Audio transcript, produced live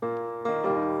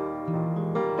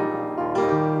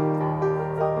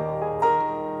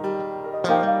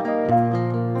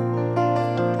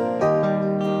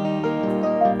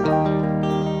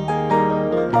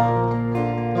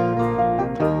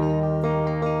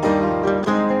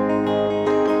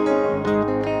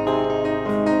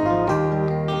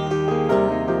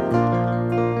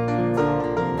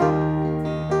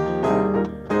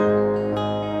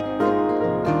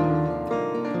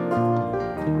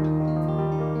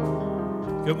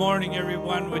Good morning,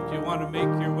 everyone. Would you want to make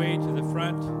your way to the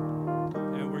front?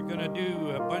 And we're going to do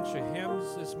a bunch of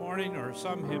hymns this morning, or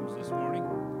some hymns this morning.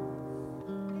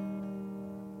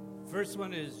 First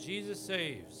one is Jesus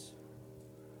Saves.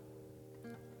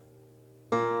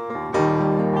 You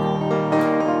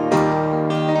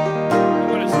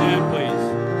want to stand, please?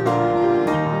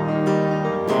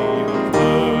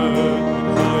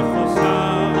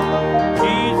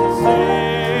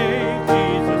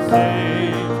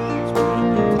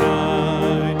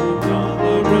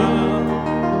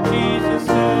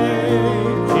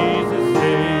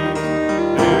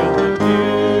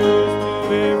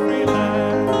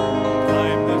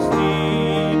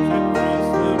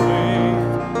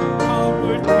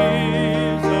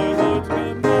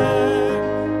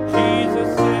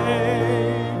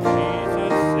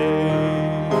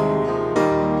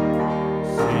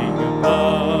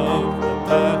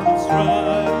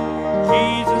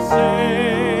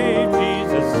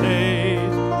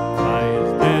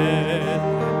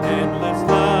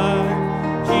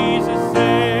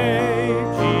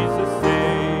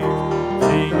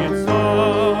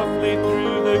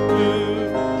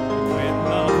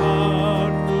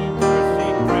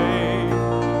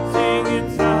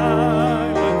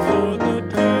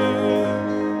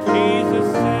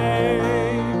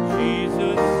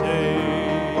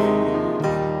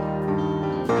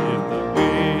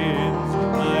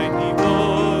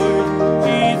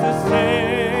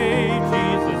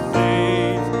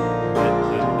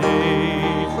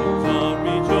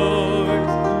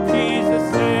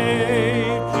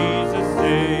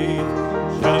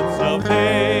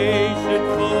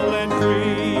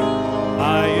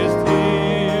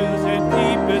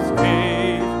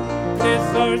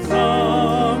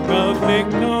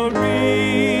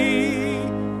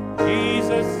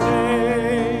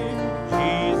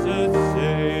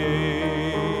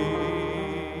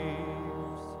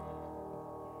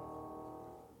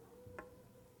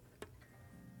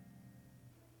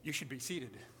 You should be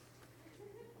seated.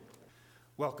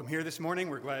 Welcome here this morning.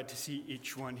 We're glad to see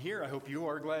each one here. I hope you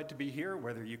are glad to be here,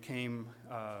 whether you came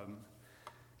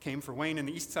for Wayne and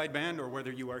the East Side Band, or whether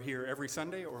you are here every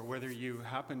Sunday, or whether you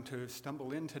happen to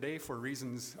stumble in today for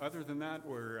reasons other than that.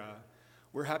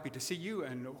 We're happy to see you,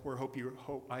 and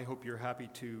I hope you're happy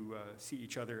to see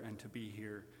each other and to be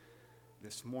here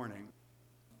this morning.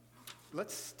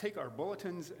 Let's take our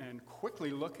bulletins and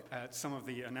quickly look at some of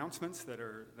the announcements that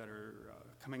are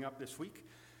coming up this week.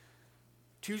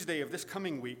 Tuesday of this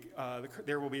coming week,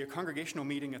 there will be a congregational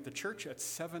meeting at the church at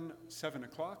 7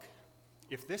 o'clock.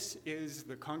 If this is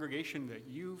the congregation that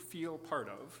you feel part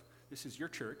of, this is your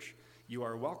church, you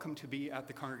are welcome to be at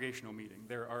the congregational meeting.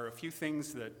 There are a few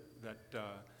things that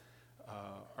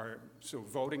are, so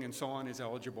voting and so on is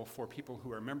eligible for people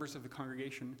who are members of the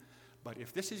congregation. But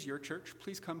if this is your church,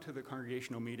 please come to the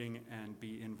congregational meeting and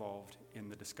be involved in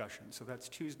the discussion. So that's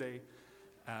Tuesday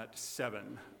at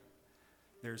 7.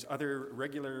 There's other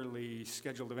regularly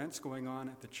scheduled events going on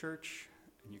at the church,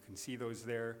 and you can see those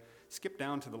there. Skip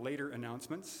down to the later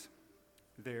announcements.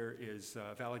 There is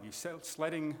Valley View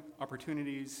sledding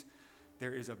opportunities.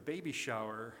 There is a baby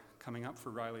shower coming up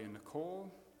for Riley and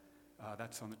Nicole.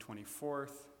 That's on the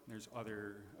 24th. There's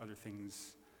other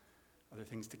things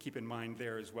to keep in mind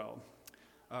there as well.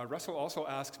 Russell also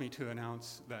asked me to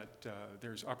announce that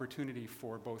there's opportunity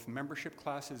for both membership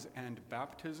classes and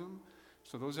baptism.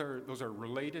 So those are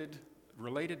related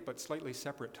but slightly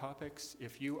separate topics.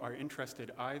 If you are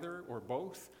interested either or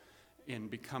both in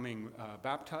becoming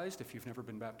baptized, if you've never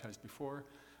been baptized before,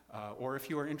 or if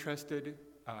you are interested,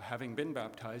 having been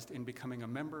baptized, in becoming a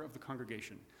member of the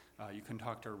congregation, you can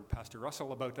talk to Pastor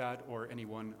Russell about that, or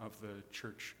anyone of the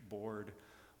church board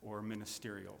or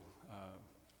ministerial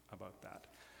about that.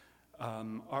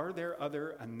 Are there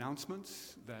other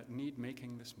announcements that need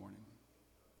making this morning?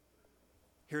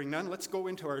 Hearing none, let's go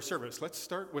into our service. Let's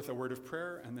start with a word of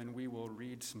prayer, and then we will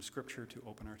read some scripture to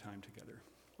open our time together.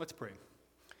 Let's pray.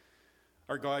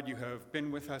 Our God, you have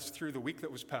been with us through the week that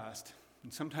was past,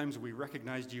 and sometimes we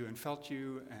recognized you and felt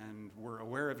you and were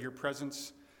aware of your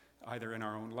presence, either in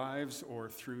our own lives or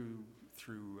through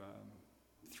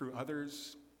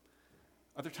others.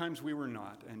 Other times we were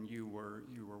not, and you were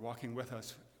walking with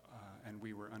us, and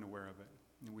we were unaware of it.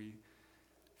 And we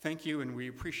thank you, and we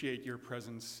appreciate your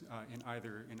presence in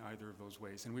either of those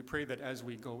ways. And we pray that as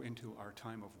we go into our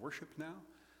time of worship now,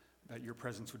 that your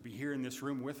presence would be here in this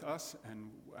room with us,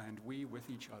 and we with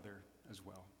each other as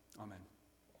well. Amen.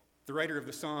 The writer of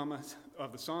the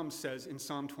Psalms says in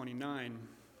Psalm 29,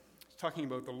 talking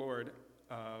about the Lord,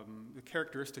 the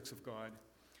characteristics of God,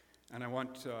 and I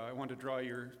want to draw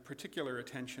your particular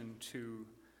attention to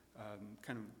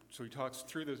So he talks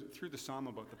through the psalm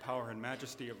about the power and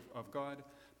majesty of God,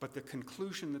 but the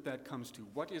conclusion that comes to,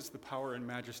 what is the power and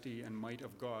majesty and might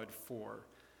of God for?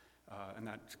 And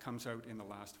that comes out in the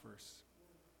last verse.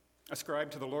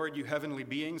 Ascribe to the Lord, you heavenly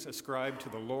beings, ascribe to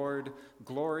the Lord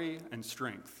glory and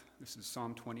strength. This is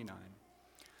Psalm 29.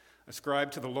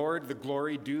 Ascribe to the Lord the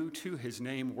glory due to his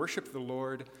name. Worship the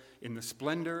Lord in the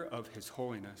splendor of his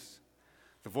holiness.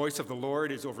 The voice of the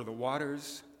Lord is over the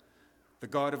waters. The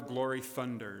God of glory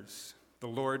thunders. The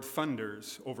Lord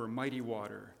thunders over mighty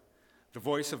water. The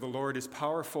voice of the Lord is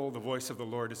powerful. The voice of the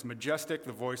Lord is majestic.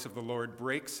 The voice of the Lord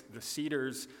breaks the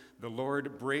cedars. The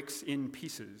Lord breaks in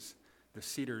pieces the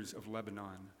cedars of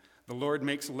Lebanon. The Lord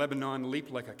makes Lebanon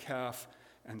leap like a calf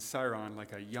and Sirion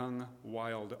like a young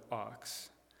wild ox.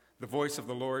 The voice of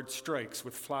the Lord strikes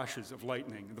with flashes of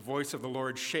lightning. The voice of the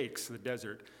Lord shakes the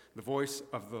desert. The voice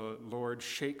of the Lord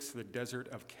shakes the desert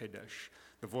of Kadesh.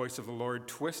 The voice of the Lord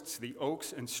twists the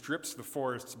oaks and strips the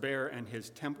forests bare, and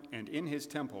in his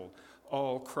temple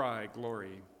all cry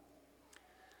glory.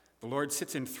 The Lord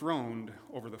sits enthroned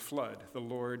over the flood. The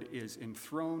Lord is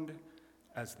enthroned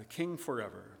as the king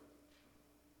forever.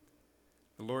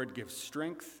 The Lord gives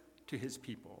strength to his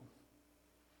people,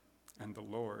 and the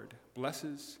Lord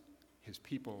blesses his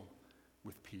people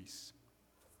with peace.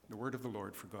 The word of the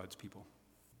Lord for God's people.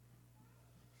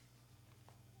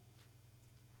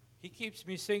 He Keeps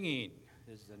Me Singing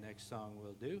is the next song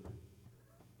we'll do.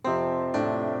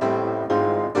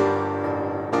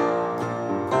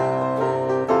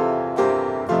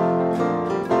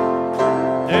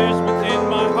 There's within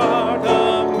my heart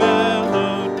a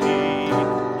melody.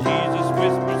 Jesus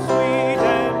whispers sweet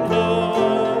and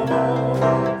low.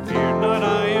 Fear not, I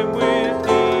am with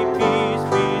thee. Peace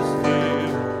be still.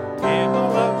 In my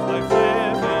love's life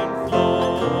ebb and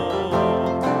flow.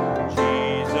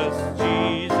 Jesus,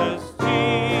 Jesus,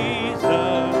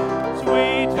 Jesus,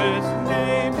 sweetest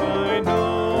name I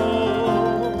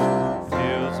know.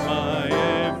 Fills my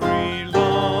every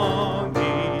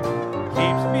longing.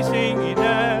 Keeps me singing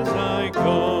as I go.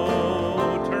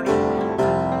 Turn it.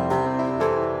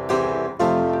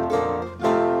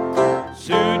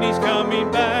 Soon he's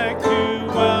coming back to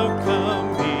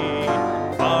welcome me,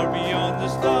 far beyond the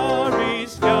starry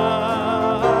sky.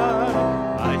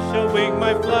 I shall wing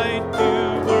my flight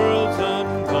to worlds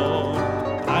unknown.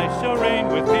 I shall reign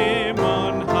with him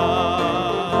on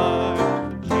high.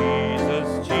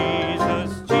 Jesus,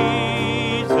 Jesus,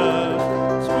 Jesus,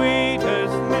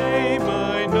 sweetest name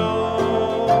I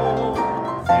know.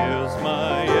 Fills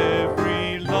my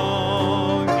every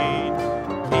longing,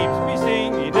 keeps me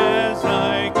singing as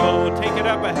I go. Take it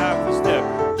up a half a step.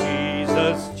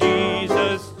 Jesus,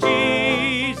 Jesus,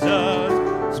 Jesus,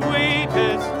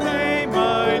 sweetest name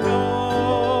I know.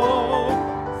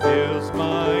 Fills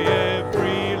my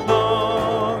every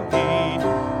longing,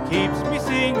 keeps me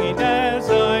singing as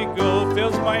I go.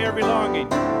 Fills my every longing,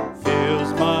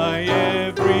 fills my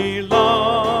every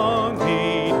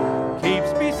longing,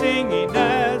 keeps me singing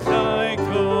as I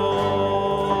go.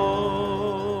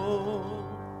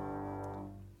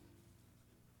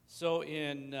 So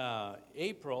in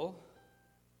April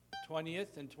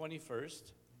 20th and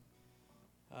 21st,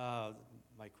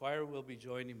 my choir will be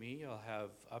joining me. I'll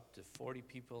have up to 40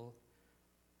 people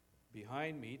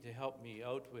behind me to help me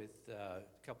out with a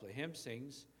couple of hymn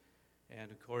sings.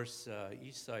 And of course,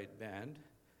 East Side Band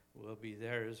will be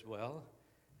there as well.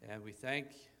 And we thank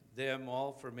them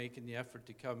all for making the effort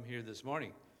to come here this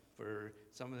morning. For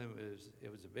some of them,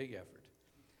 it was a big effort.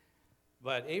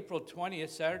 But April 20th,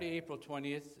 Saturday, April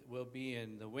 20th, will be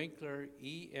in the Winkler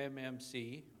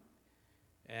EMMC.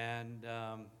 And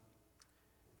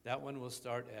that one will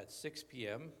start at 6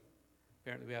 p.m.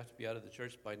 Apparently we have to be out of the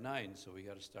church by 9, so we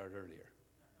got to start earlier.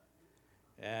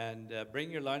 And bring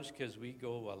your lunch, because we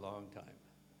go a long time.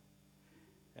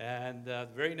 And the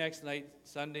very next night,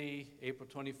 Sunday, April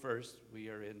 21st, we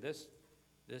are in this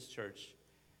church.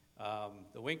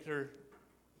 The Winkler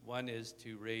one is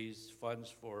to raise funds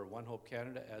for One Hope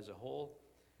Canada as a whole,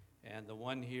 and the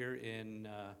one here in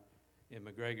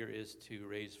McGregor is to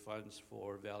raise funds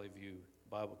for Valley View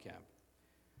Bible Camp.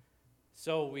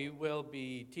 So we will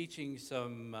be teaching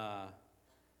some,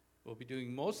 we'll be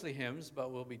doing mostly hymns,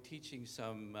 but we'll be teaching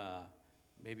some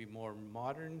maybe more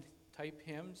modern type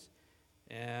hymns.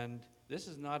 And this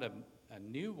is not a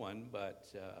new one, but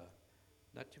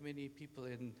not too many people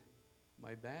in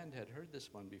my band had heard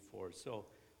this one before. So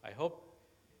I hope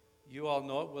you all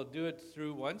know it. We'll do it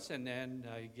through once, and then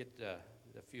you get the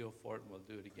feel for it, and we'll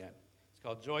do it again. It's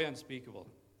called Joy Unspeakable.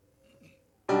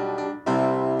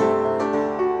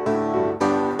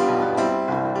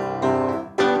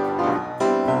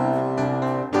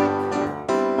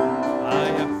 I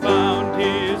have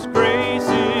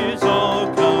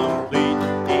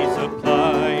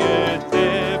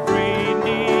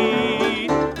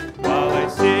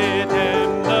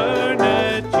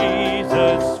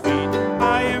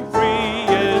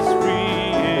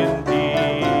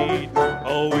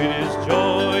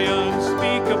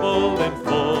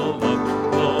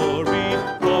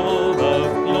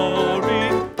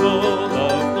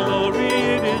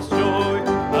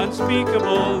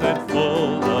unspeakable and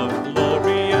full of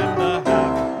glory, and the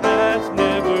half has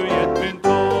never yet been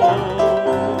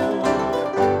told.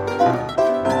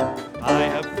 I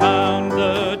have found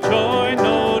the joy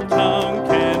no tongue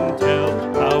can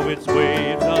tell, how its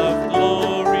waves of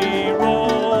glory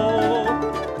roll.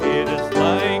 It is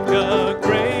like a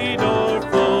great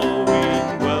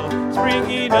overflowing well,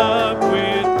 springing up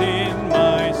within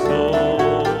my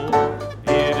soul.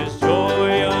 It is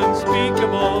joy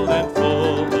unspeakable and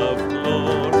full of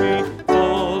glory,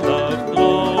 full of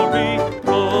glory,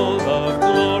 full of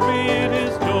glory. It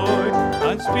is joy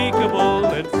unspeakable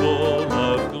and full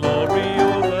of glory.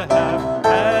 Oh, the half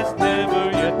has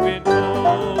never yet been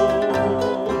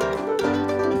told.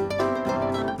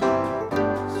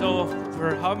 So,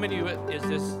 for how many is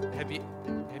this? Have you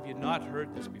not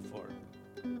heard this before?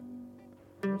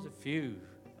 There's a few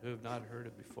who have not heard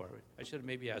it before. I should have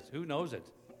maybe asked, who knows it?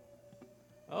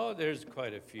 Oh, there's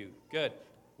quite a few. Good.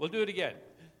 We'll do it again.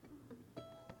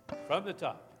 From the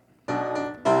top.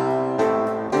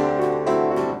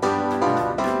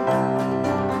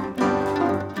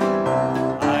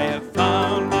 I have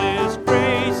found His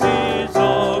grace is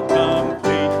all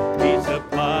complete. He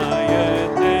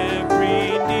supplieth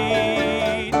every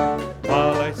need.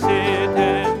 While I sit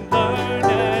and learn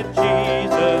at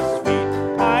Jesus' feet,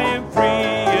 I am free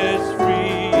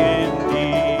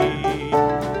indeed.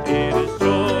 It is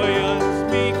joy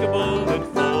unspeakable and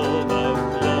full of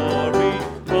glory,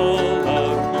 full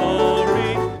of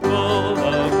glory, full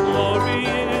of glory.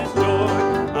 It is joy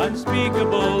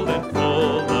unspeakable and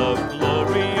full of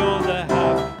glory. Oh, the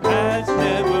half has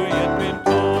never yet been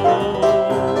told.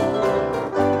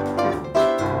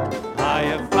 I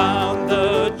have found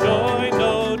the joy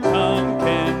no tongue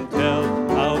can tell,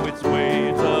 how its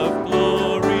waves of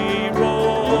glory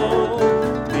roll.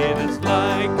 It is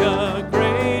like a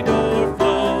great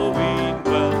overflowing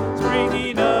well,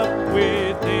 springing up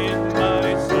within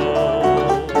my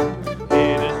soul.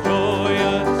 It is joy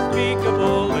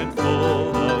unspeakable and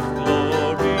full of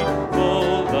glory,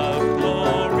 full of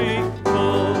glory,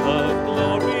 full of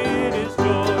glory. It is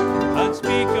joy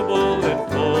unspeakable and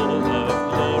full of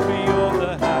glory. Oh,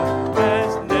 the half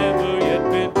has never yet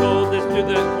been told. Let's do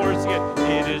the chorus again.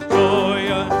 It is joy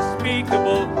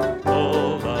unspeakable,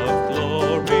 full of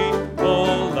glory,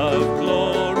 full of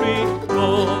glory,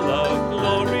 full of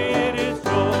glory. It is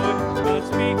joy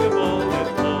unspeakable and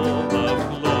full of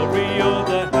glory. Oh,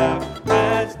 the half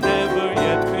has never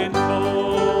yet been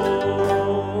told.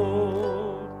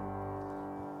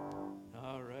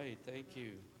 All right, thank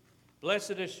you.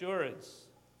 Blessed assurance.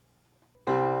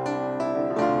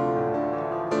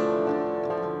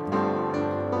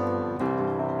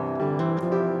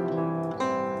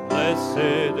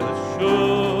 Blessed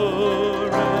assurance,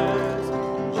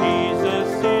 Jesus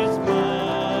is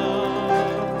mine.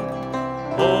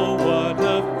 Oh, what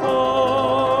a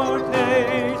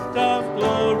foretaste of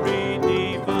glory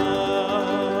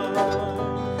divine,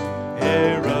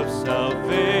 heir of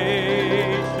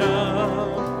salvation,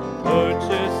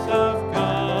 purchase of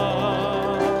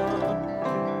God,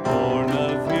 born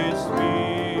of His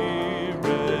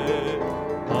Spirit,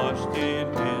 washed in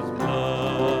His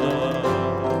blood.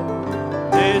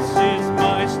 This is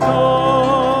my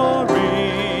story,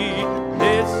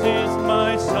 this is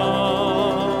my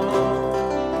song,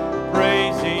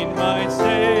 praising my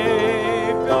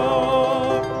Savior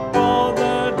all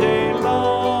the day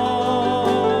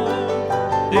long.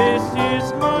 This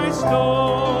is my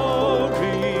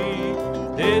story,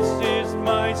 this is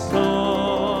my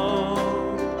song,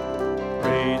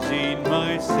 praising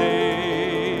my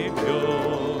Savior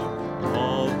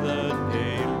all the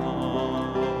day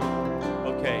long.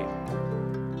 Okay,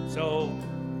 so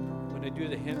when I do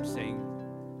the hymn sing,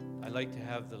 I like to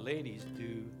have the ladies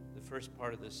do the first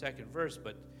part of the second verse,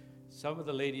 but some of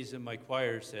the ladies in my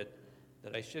choir said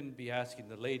that I shouldn't be asking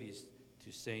the ladies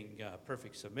to sing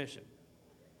Perfect Submission.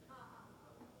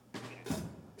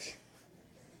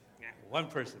 One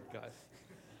person, guys.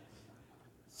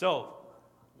 So,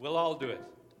 we'll all do it.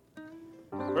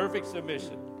 Perfect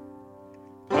submission.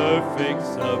 Perfect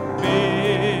submission,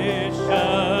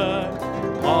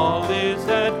 all is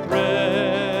at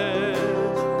rest.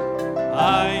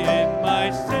 I in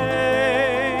my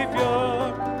Savior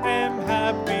am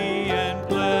happy and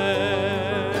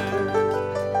blessed,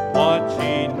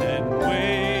 watching and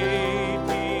waiting,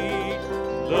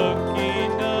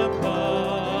 looking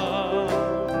above,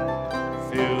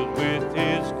 filled with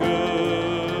His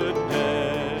goodness,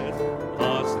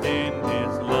 lost in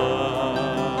His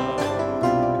love.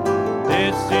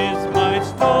 This is my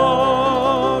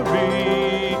story.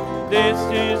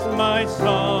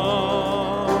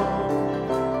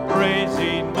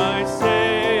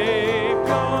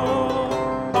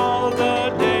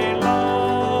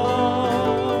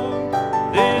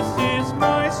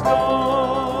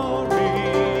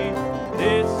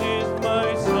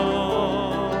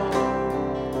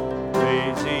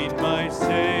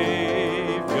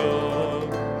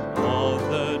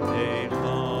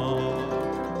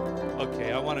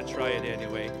 try it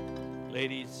anyway.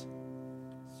 Ladies,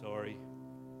 sorry,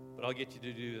 but I'll get you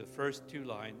to do the first two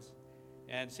lines.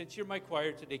 And since you're my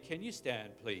choir today, can you stand,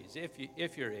 please,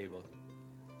 if you're able?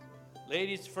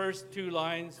 Ladies, first two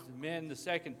lines, men, the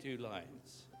second two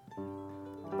lines.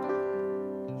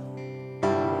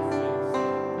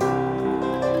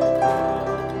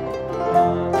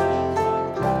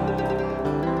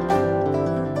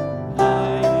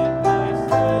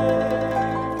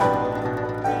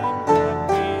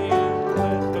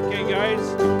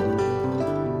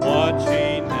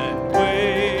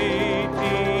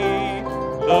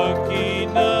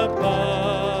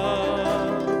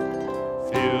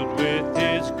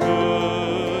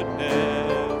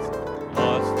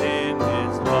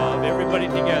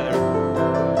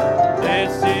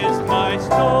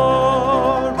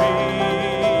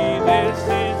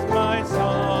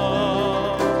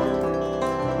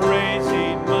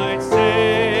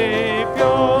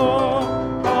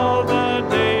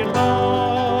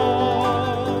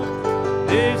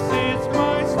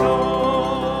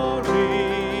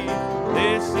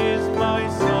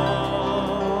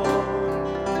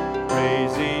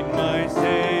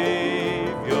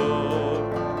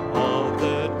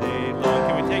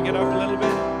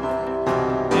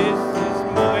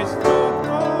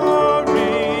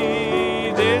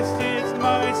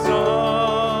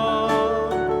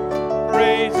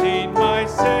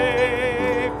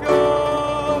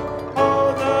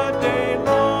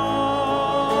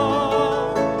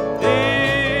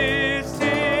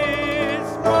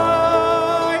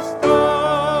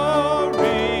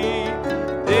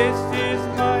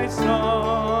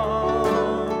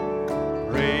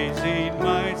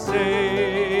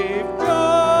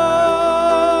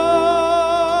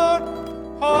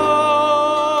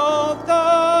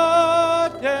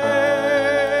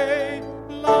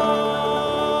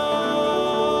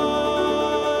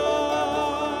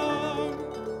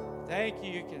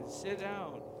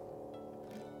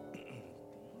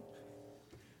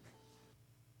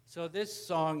 So this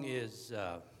song is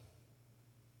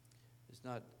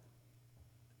not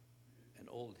an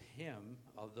old hymn,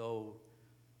 although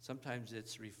sometimes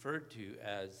it's referred to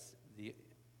as the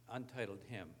untitled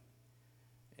hymn.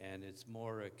 And it's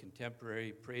more a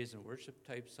contemporary praise and worship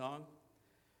type song.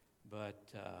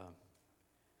 But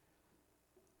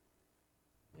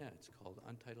yeah, it's called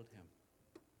Untitled Hymn.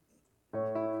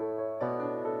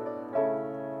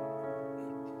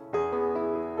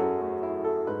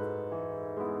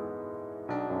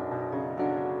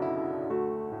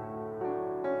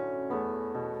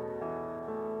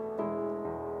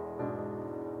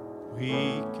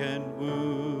 Weak and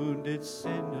wounded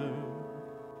sinner,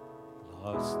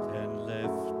 lost and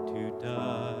left to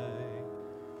die.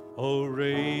 Oh,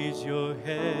 raise your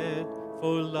head,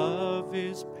 for love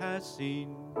is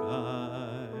passing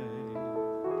by.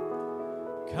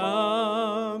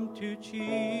 Come to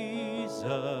Jesus,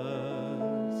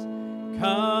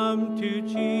 come to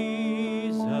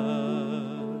Jesus,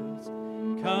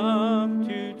 come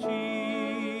to Jesus.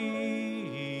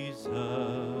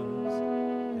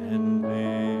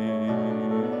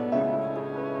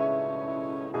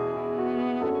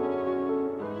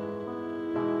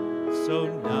 So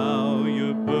now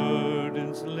your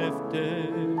burden's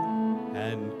lifted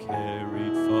and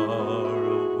carried far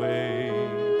away,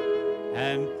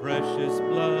 and precious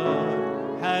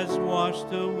blood has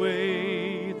washed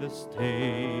away the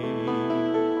stain.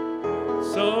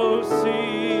 So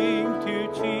sing to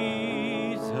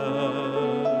Jesus,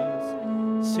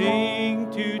 sing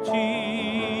to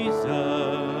Jesus,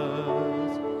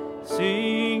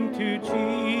 sing to Jesus.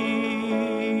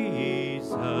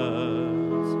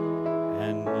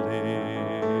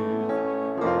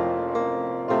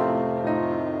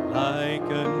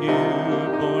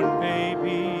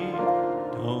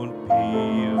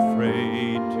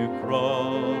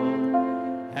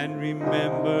 And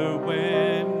remember,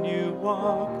 when you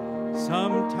walk,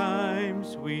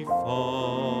 sometimes we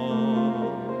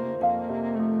fall.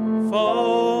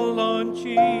 Fall on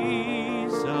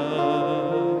Jesus,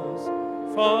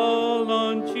 fall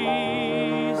on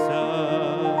Jesus,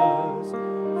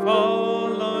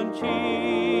 fall on Jesus,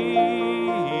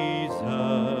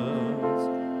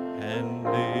 and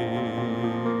live.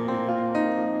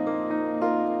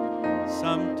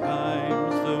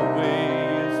 Sometimes the way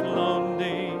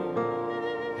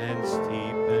and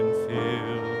steep and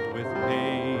filled with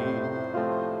pain.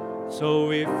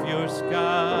 So if your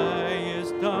sky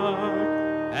is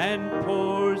dark and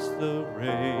pours the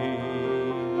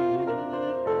rain,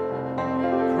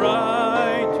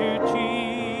 cry to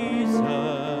Jesus,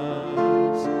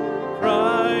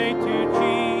 cry to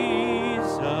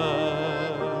Jesus,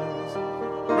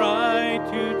 cry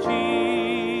to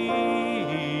Jesus.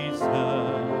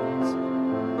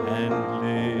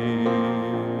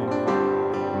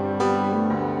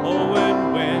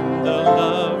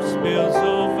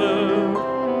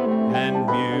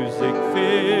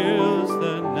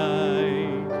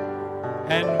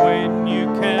 And when you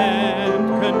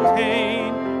can't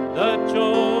contain the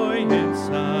joy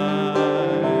inside,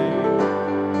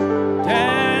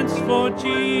 dance for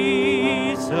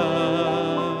Jesus,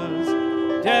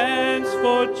 dance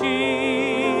for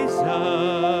Jesus,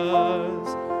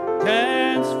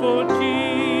 dance for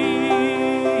Jesus,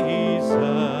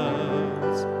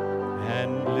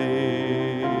 and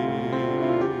live.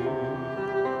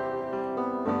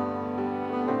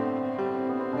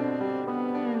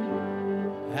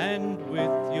 And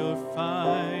with your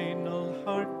final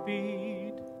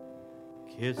heartbeat,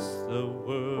 kiss the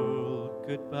world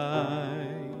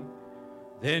goodbye.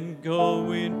 Then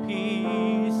go in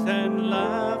peace and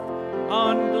laugh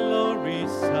on glory's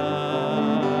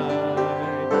side.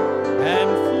 And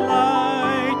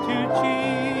fly to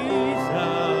Jesus,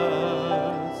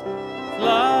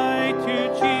 fly to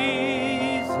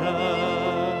Jesus,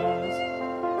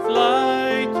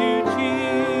 fly to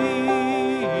Jesus,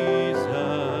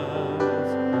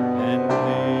 and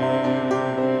live.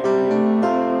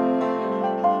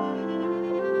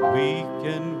 Weak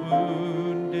and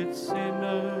wounded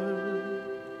sinner,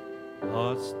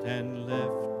 lost and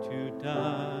left to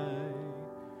die.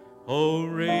 Oh,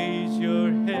 raise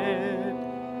your head,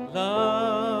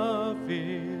 love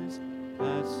is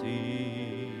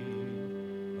passing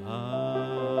by.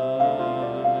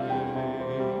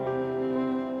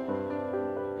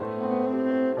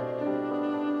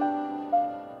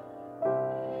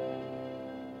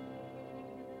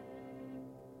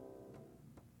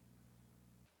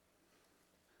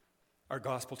 Our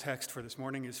gospel text for this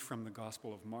morning is from the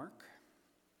Gospel of Mark.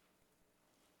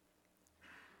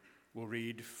 We'll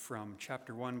read from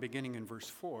chapter 1, beginning in verse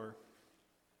 4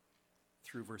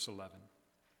 through verse 11.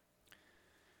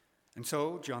 And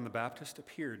so John the Baptist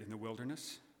appeared in the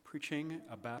wilderness, preaching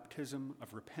a baptism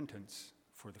of repentance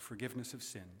for the forgiveness of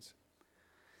sins.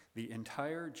 The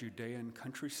entire Judean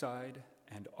countryside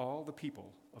and all the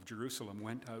people of Jerusalem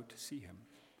went out to see him.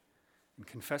 And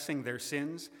confessing their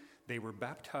sins, they were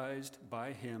baptized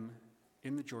by him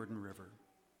in the Jordan River.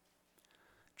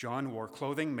 John wore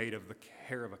clothing made of the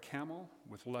hair of a camel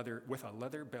with a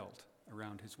leather belt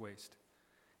around his waist,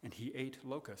 and he ate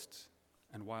locusts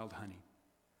and wild honey.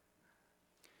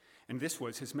 And this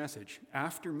was his message: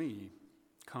 "After me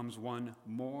comes one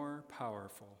more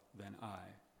powerful than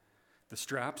I, the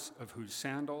straps of whose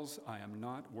sandals I am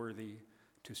not worthy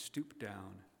to stoop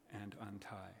down and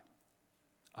untie.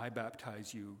 I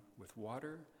baptize you with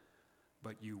water,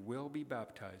 but you will be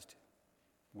baptized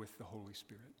with the Holy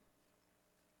Spirit."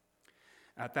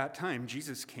 At that time,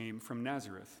 Jesus came from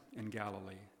Nazareth in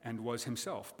Galilee and was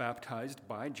himself baptized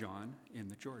by John in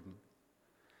the Jordan.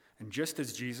 And just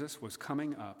as Jesus was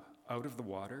coming up out of the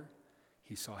water,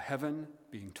 he saw heaven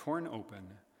being torn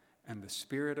open and the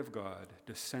Spirit of God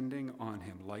descending on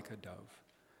him like a dove.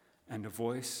 And a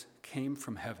voice came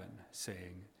from heaven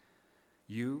saying,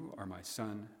 "You are my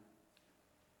Son,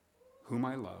 whom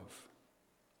I love.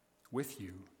 With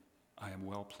you I am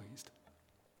well pleased."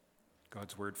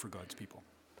 God's word for God's people.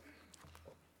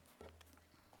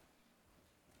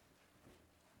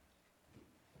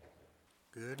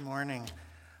 Good morning.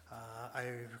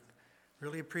 I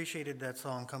really appreciated that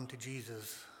song, "Come to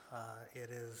Jesus." It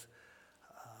is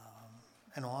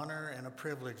an honor and a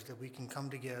privilege that we can come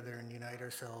together and unite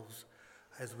ourselves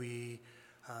as we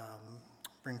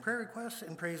bring prayer requests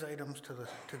and praise items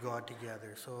to God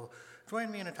together. So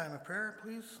join me in a time of prayer,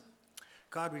 please.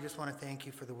 God, we just want to thank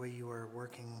you for the way you are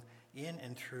working in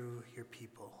and through your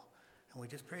people. And we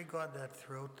just pray, God, that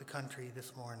throughout the country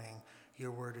this morning,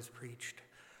 your word is preached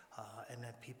and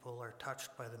that people are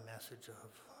touched by the message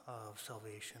of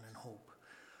salvation and hope.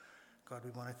 God,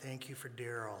 we want to thank you for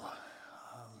Daryl.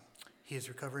 He is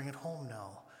recovering at home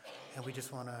now, and we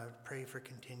just want to pray for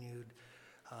continued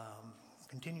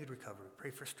recovery.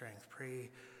 Pray for strength.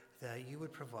 Pray that you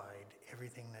would provide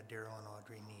everything that Daryl and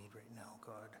Audrey need right now,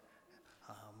 God.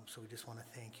 So we just want to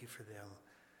thank you for them.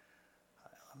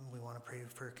 We want to pray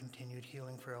for continued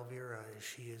healing for Elvira as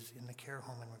she is in the care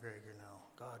home in McGregor now.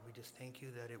 God, we just thank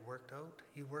you that it worked out.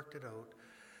 You worked it out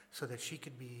so that she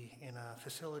could be in a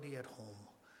facility at home.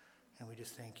 And we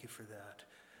just thank you for that.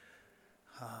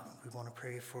 We want to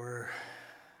pray for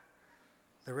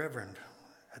the Reverend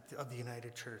of the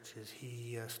United Church as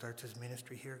he starts his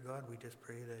ministry here. God, we just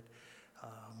pray that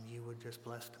you would just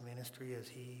bless the ministry as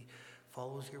he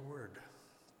follows your word.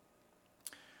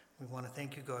 We want to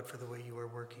thank you, God, for the way you are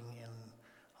working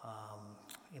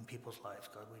in people's lives.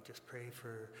 God, we just pray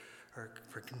for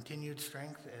continued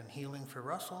strength and healing for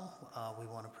Russell. We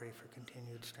want to pray for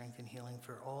continued strength and healing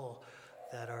for all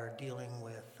that are dealing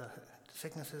with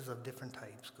sicknesses of different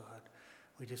types, God.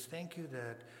 We just thank you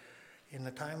that in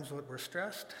the times that we're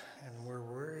stressed and we're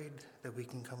worried, that we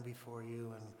can come before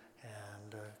you and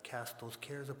cast those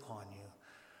cares upon you.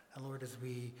 And Lord, as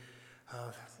we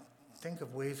think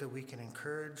of ways that we can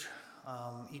encourage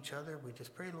each other, we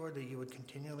just pray, Lord, that you would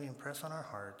continually impress on our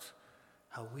hearts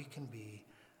how we can be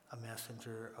a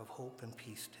messenger of hope and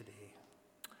peace today.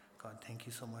 God, thank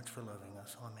you so much for loving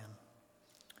us. Amen.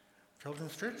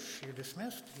 Children's Church, you're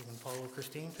dismissed. You can follow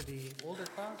Christine to the older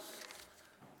class.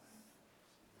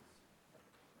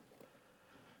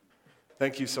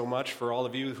 Thank you so much for all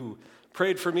of you who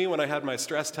prayed for me when I had my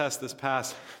stress test this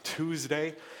past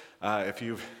Tuesday. If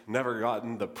you've never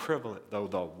gotten the privilege, though,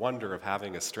 the wonder of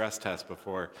having a stress test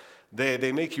before,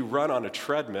 they make you run on a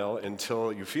treadmill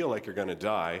until you feel like you're going to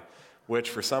die, which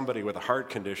for somebody with a heart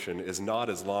condition is not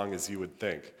as long as you would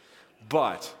think.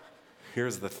 But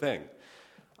here's the thing.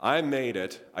 I made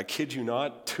it, I kid you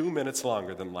not, 2 minutes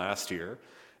longer than last year.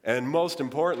 And most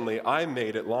importantly, I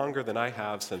made it longer than I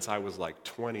have since I was like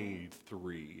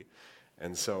 23.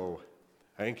 And so,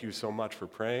 thank you so much for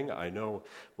praying. I know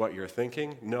what you're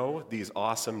thinking. No, these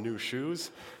awesome new shoes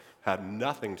had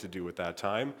nothing to do with that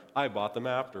time. I bought them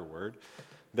afterward.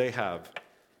 They have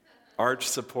arch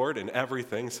support and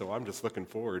everything, so I'm just looking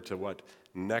forward to what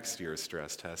next year's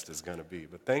stress test is going to be.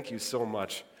 But thank you so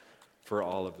much for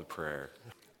all of the prayer.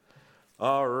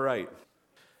 All right.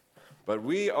 But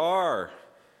we are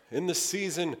in the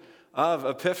season of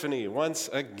Epiphany once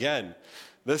again.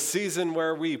 The season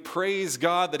where we praise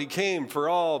God that he came for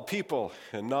all people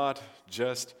and not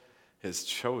just his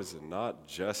chosen, not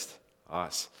just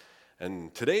us.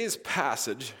 And today's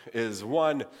passage is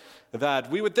one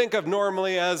that we would think of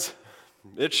normally as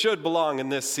it should belong in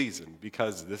this season,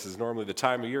 because this is normally the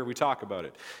time of year we talk about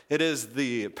it. It is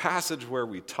the passage where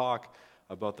we talk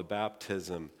about the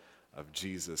baptism of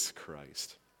Jesus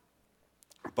Christ.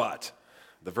 But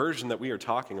the version that we are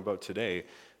talking about today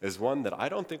is one that I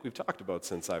don't think we've talked about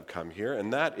since I've come here,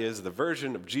 and that is the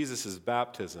version of Jesus'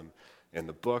 baptism in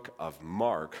the book of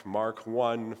Mark. Mark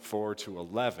 1, 4 to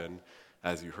 11,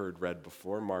 as you heard read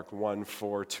before, Mark 1,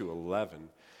 4 to 11.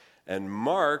 And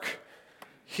Mark,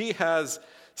 he has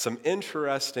some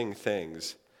interesting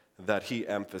things that he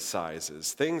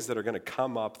emphasizes, things that are going to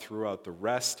come up throughout the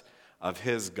rest of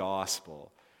his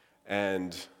gospel,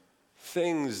 and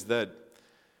things that,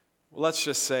 let's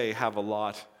just say, have a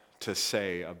lot to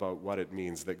say about what it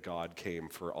means that God came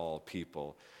for all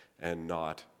people and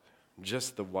not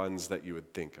just the ones that you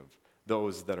would think of,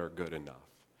 those that are good enough.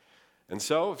 And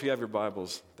so, if you have your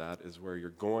Bibles, that is where you're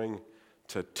going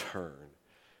to turn.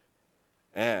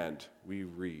 And we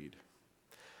read.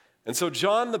 And so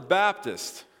John the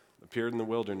Baptist appeared in the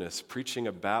wilderness, preaching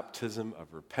a baptism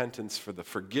of repentance for the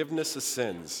forgiveness of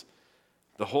sins.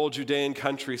 The whole Judean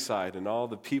countryside and all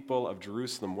the people of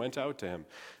Jerusalem went out to him,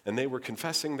 and they were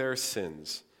confessing their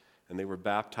sins, and they were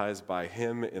baptized by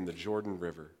him in the Jordan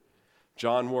River.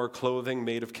 John wore clothing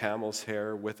made of camel's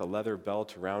hair with a leather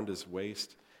belt around his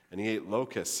waist, and he ate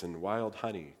locusts and wild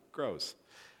honey. Gross.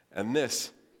 And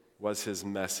this was his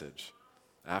message.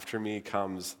 After me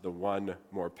comes the one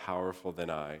more powerful than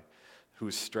I,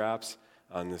 whose straps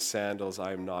on the sandals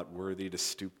I am not worthy to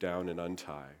stoop down and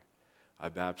untie. I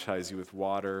baptize you with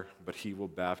water, but he will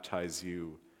baptize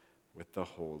you with the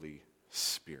Holy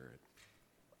Spirit.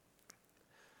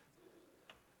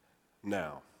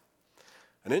 Now,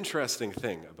 an interesting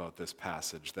thing about this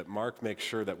passage that Mark makes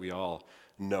sure that we all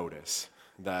notice,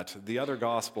 that the other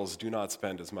Gospels do not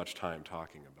spend as much time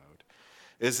talking about,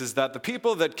 is that the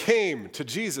people that came to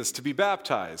Jesus to be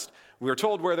baptized, we are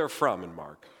told where they're from in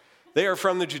Mark. They are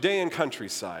from the Judean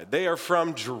countryside. They are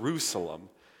from Jerusalem,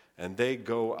 and they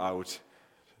go out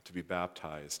to be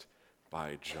baptized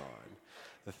by John.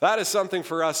 That is something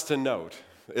for us to note.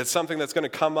 It's something that's going to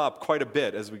come up quite a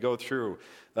bit as we go through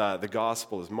the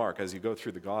Gospel of Mark, as you go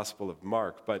through the Gospel of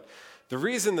Mark. But the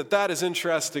reason that is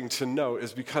interesting to note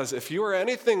is because if you are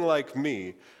anything like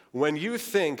me, when you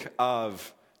think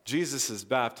of Jesus'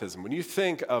 baptism, when you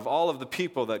think of all of the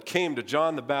people that came to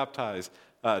John the Baptist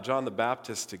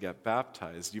to get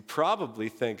baptized, you probably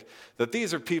think that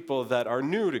these are people that are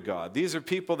new to God. These are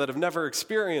people that have never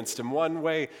experienced him one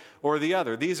way or the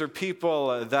other. These are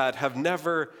people that have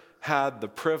never had the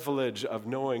privilege of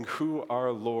knowing who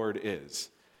our Lord is.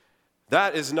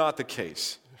 That is not the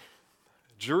case.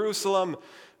 Jerusalem,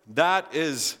 that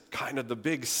is kind of the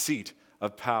big seat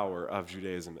of power of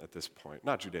Judaism at this point.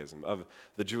 Not Judaism, of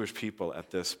the Jewish people at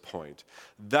this point.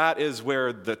 That is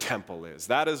where the temple is.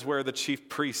 That is where the chief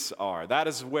priests are. That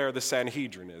is where the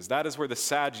Sanhedrin is. That is where the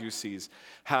Sadducees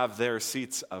have their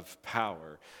seats of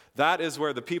power. That is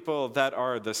where the people that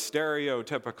are the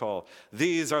stereotypical,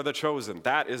 these are the chosen,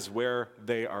 that is where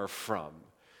they are from.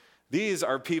 These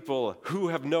are people who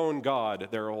have known God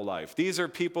their whole life. These are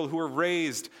people who were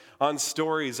raised on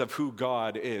stories of who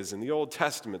God is. In the Old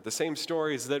Testament, the same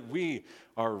stories that we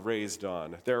are raised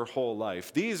on their whole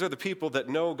life. These are the people that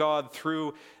know God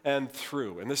through and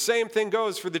through. And the same thing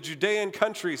goes for the Judean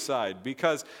countryside,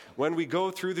 because when we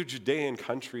go through the Judean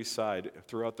countryside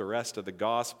throughout the rest of the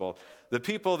gospel, the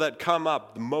people that come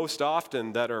up most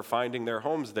often that are finding their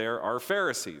homes there are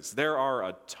Pharisees. There are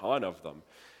a ton of them.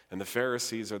 And the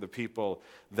Pharisees are the people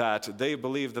that they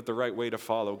believe that the right way to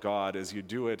follow God is you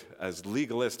do it as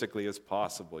legalistically as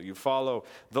possible. You follow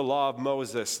the law of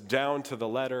Moses down to the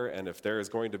letter, and if there is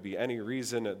going to be any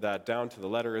reason that down to the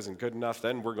letter isn't good enough,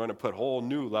 then we're going to put a whole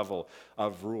new level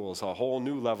of rules, a whole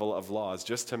new level of laws,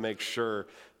 just to make sure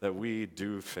that we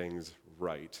do things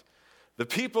right. The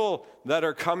people that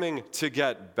are coming to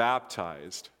get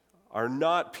baptized are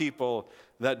not people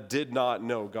that did not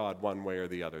know God one way or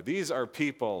the other. These are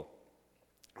people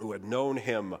who had known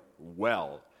him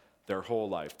well their whole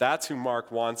life. That's who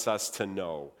Mark wants us to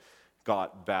know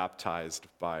got baptized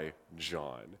by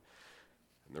John.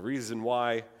 And the reason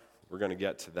why, we're going to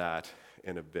get to that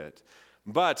in a bit.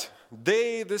 But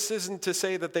this isn't to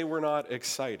say that they were not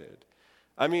excited.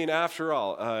 I mean, after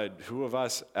all, who of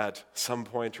us at some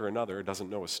point or another doesn't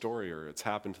know a story or it's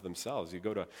happened to themselves? You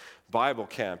go to Bible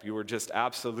camp, you were just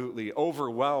absolutely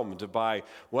overwhelmed by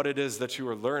what it is that you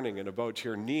are learning and about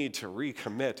your need to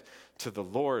recommit to the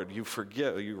Lord. You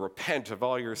forgive, you repent of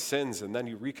all your sins, and then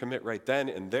you recommit right then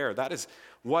and there. That is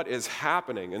what is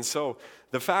happening. And so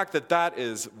the fact that that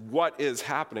is what is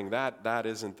happening, that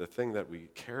isn't the thing that we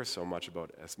care so much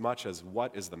about as much as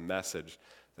what is the message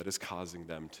that is causing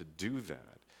them to do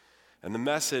that. And the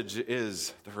message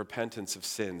is the repentance of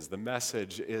sins. The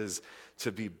message is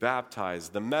to be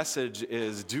baptized. The message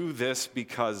is do this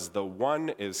because the one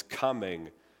is coming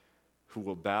who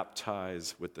will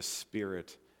baptize with the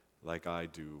Spirit like I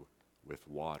do with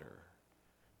water.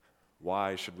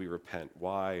 Why should we repent?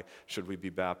 Why should we be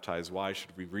baptized? Why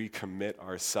should we recommit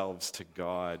ourselves to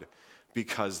God?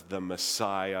 Because the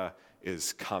Messiah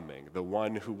is coming, the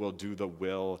one who will do the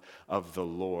will of the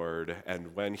Lord.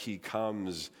 And when he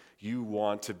comes, you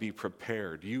want to be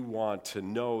prepared. You want to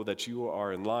know that you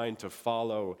are in line to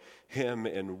follow him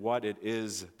in what it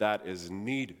is that is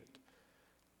needed.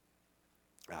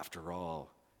 After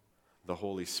all, the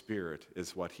Holy Spirit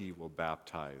is what he will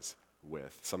baptize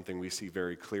with, something we see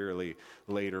very clearly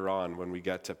later on when we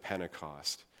get to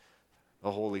Pentecost. The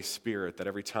Holy Spirit, that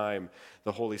every time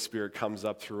the Holy Spirit comes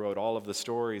up throughout all of the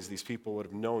stories these people would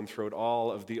have known throughout all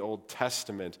of the Old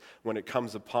Testament, when it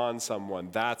comes upon someone,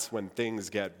 that's when things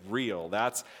get real.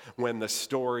 That's when the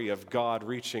story of God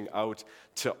reaching out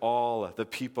to all the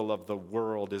people of the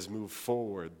world is moved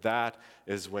forward. That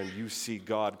is when you see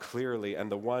God clearly,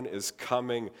 and the one is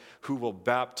coming who will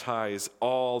baptize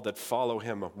all that follow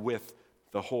him with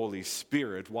the Holy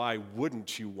Spirit. Why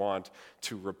wouldn't you want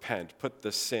to repent? Put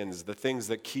the sins, the things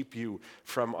that keep you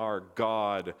from our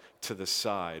God, to the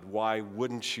side. Why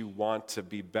wouldn't you want to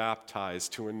be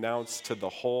baptized to announce to the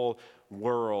whole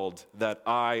world that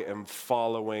I am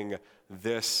following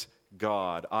this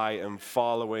God? I am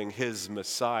following his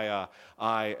Messiah.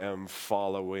 I am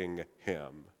following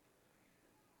him.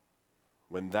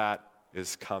 When that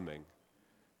is coming,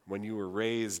 when you were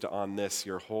raised on this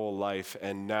your whole life,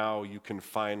 and now you can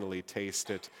finally taste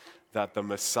it, that the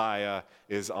Messiah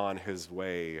is on his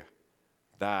way,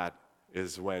 that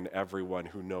is when everyone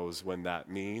who knows when that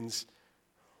means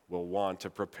will want to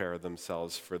prepare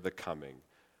themselves for the coming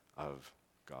of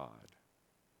God.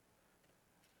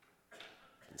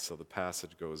 And so the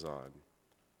passage goes on.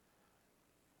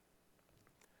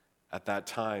 At that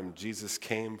time, Jesus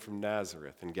came from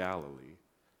Nazareth in Galilee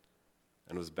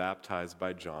and was baptized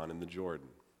by John in the Jordan.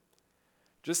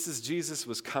 Just as Jesus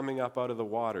was coming up out of the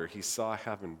water, he saw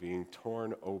heaven being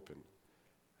torn open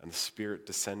and the Spirit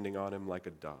descending on him like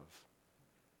a dove.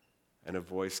 And a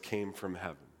voice came from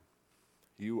heaven,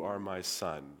 "You are my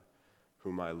Son,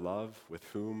 whom I love, with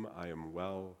whom I am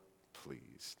well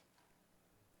pleased."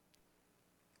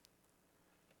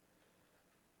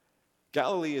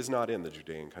 Galilee is not in the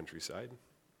Judean countryside.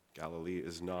 Galilee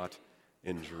is not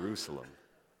in Jerusalem.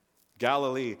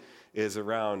 Galilee is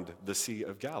around the Sea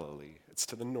of Galilee. It's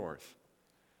to the north.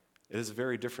 It is a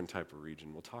very different type of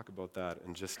region. We'll talk about that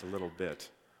in just a little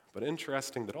bit. But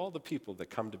interesting that all the people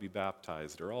that come to be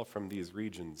baptized are all from these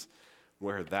regions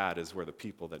where that is where the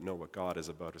people that know what God is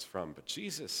about is from. But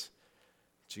Jesus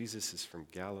is from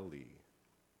Galilee.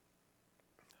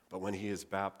 But when he is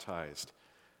baptized,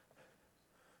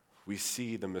 we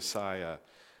see the Messiah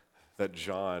that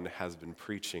John has been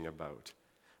preaching about.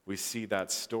 We see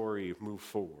that story move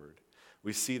forward.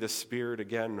 We see the Spirit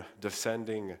again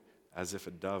descending as if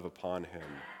a dove upon him,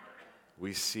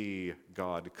 we see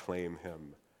God claim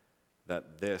him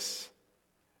that this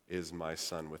is my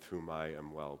Son with whom I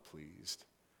am well pleased.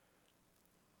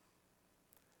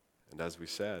 And as we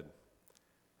said,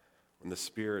 when the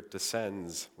Spirit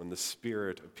descends, when the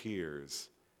Spirit appears,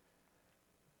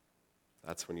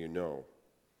 that's when you know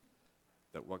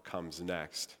that what comes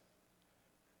next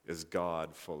is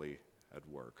God fully at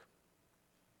work.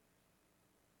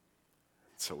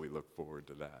 So we look forward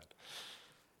to that.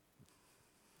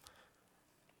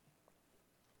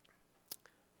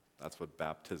 That's what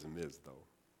baptism is, though.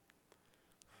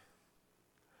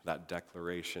 That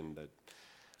declaration that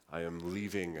I am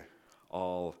leaving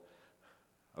all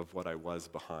of what I was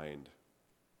behind.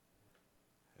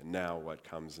 And now what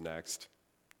comes next,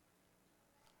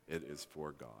 it is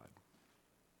for God.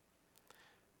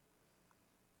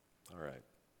 All right.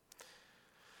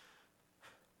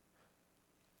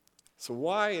 So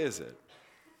why is it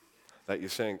that you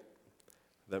think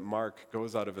that Mark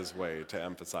goes out of his way to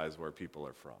emphasize where people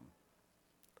are from?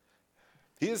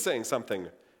 He is saying something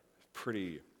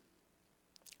pretty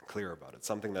clear about it,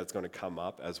 something that's going to come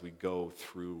up as we go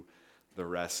through the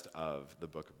rest of the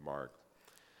book of Mark.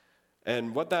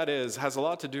 And what that is has a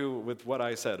lot to do with what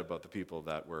I said about the people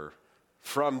that were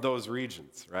from those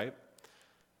regions, right?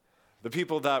 The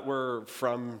people that were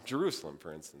from Jerusalem,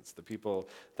 for instance, the people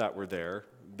that were there,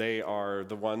 they are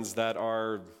the ones that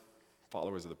are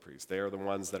followers of the priest. They are the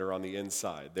ones that are on the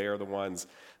inside. They are the ones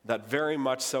that very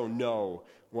much so know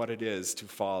what it is to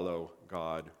follow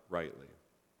God rightly.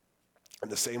 In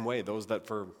the same way, those that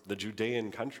for the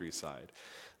Judean countryside,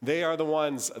 they are the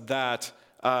ones that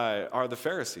are the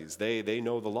Pharisees. They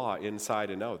know the law inside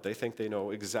and out. They think they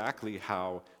know exactly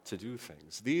how to do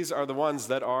things. These are the ones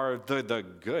that are the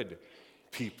good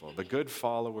people, the good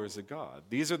followers of God.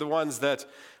 These are the ones that,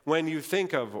 when you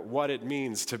think of what it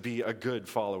means to be a good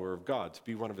follower of God, to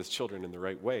be one of his children in the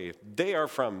right way, they are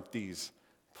from these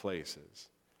places.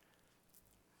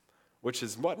 Which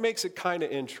is what makes it kind of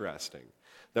interesting,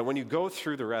 that when you go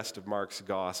through the rest of Mark's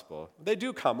gospel, they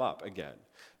do come up again.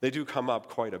 They do come up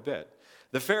quite a bit.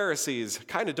 The Pharisees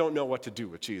kind of don't know what to do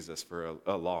with Jesus for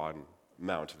a long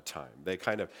amount of time. They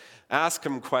kind of ask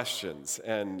him questions,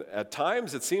 and at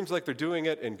times it seems like they're doing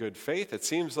it in good faith. It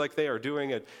seems like they are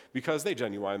doing it because they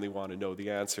genuinely want to know the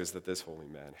answers that this holy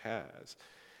man has.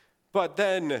 But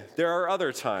then there are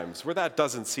other times where that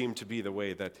doesn't seem to be the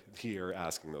way that he are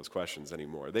asking those questions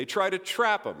anymore. They try to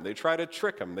trap him. They try to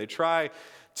trick him. They try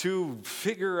to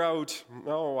figure out,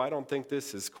 no, I don't think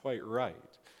this is quite right.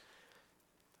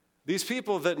 These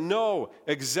people that know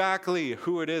exactly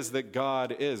who it is that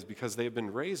God is because they've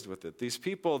been raised with it. These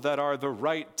people that are the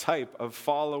right type of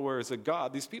followers of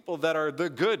God. These people that are the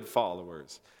good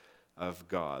followers of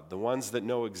God. The ones that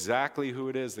know exactly who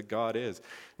it is that God is.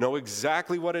 Know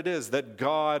exactly what it is that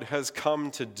God has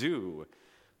come to do.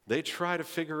 They try to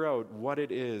figure out what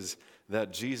it is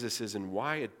that Jesus is and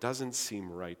why it doesn't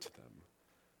seem right to them.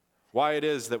 Why it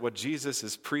is that what Jesus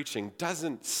is preaching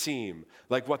doesn't seem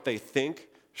like what they think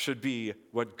should be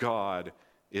what God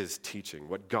is teaching,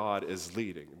 what God is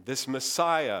leading. This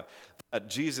Messiah that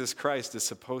Jesus Christ is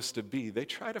supposed to be, they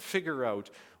try to figure out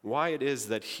why it is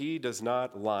that he does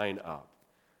not line up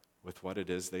with what it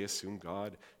is they assume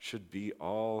God should be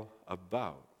all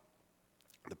about.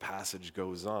 The passage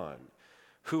goes on.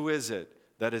 Who is it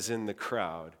that is in the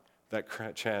crowd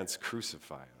that chants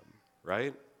crucify him,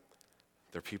 right?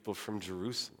 They're people from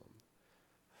Jerusalem.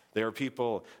 They are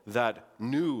people that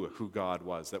knew who God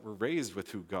was, that were raised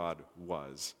with who God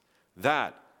was.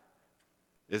 That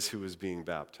is who is being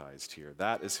baptized here.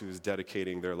 That is who is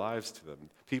dedicating their lives to them.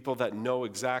 People that know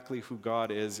exactly who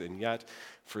God is, and yet,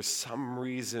 for some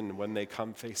reason, when they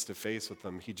come face to face with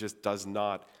him, he just does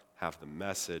not have the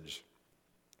message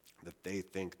that they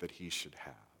think that he should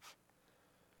have.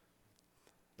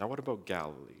 Now, what about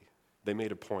Galilee? They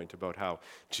made a point about how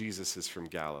Jesus is from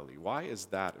Galilee. Why is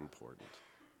that important?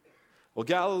 Well,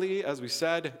 Galilee, as we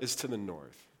said, is to the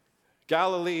north.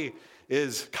 Galilee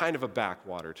is kind of a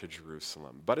backwater to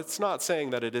Jerusalem, but it's not saying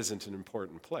that it isn't an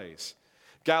important place.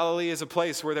 Galilee is a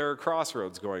place where there are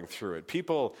crossroads going through it.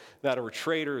 People that are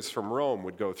traders from Rome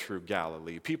would go through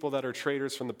Galilee. People that are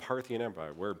traders from the Parthian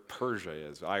Empire, where Persia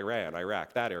is, Iran,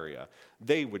 Iraq, that area,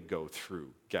 they would go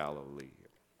through Galilee.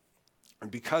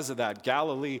 And because of that,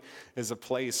 Galilee is a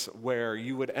place where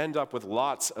you would end up with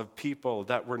lots of people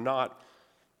that were not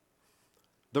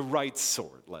the right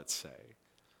sort, let's say.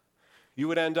 You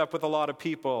would end up with a lot of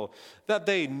people that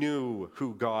they knew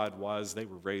who God was. They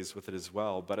were raised with it as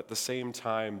well. But at the same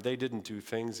time, they didn't do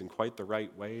things in quite the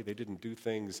right way. They didn't do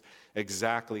things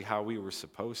exactly how we were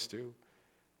supposed to.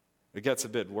 It gets a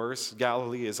bit worse.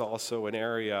 Galilee is also an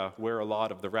area where a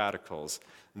lot of the radicals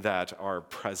that are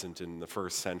present in the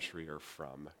first century are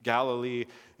from. Galilee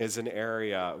is an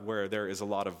area where there is a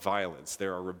lot of violence.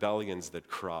 There are rebellions that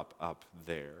crop up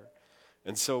there.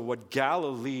 And so what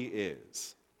Galilee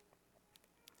is,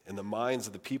 in the minds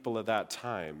of the people of that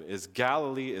time, is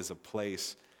Galilee is a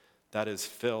place that is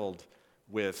filled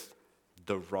with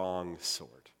the wrong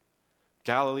sort.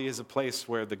 Galilee is a place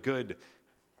where the good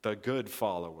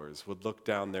followers would look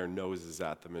down their noses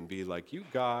at them and be like, you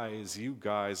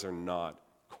guys are not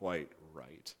quite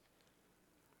right.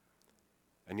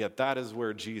 And yet that is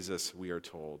where Jesus, we are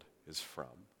told, is from.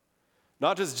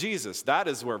 Not just Jesus, that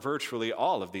is where virtually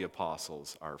all of the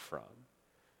apostles are from.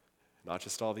 Not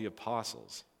just all the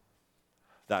apostles,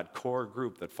 that core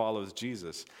group that follows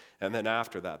Jesus, and then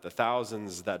after that, the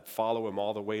thousands that follow him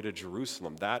all the way to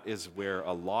Jerusalem, that is where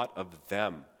a lot of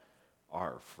them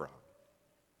are from.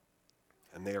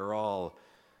 And they are all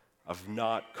of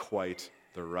not quite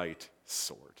the right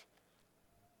sort.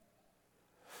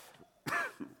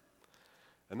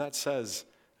 And that says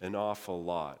an awful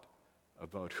lot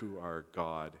about who our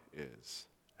God is.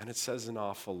 And it says an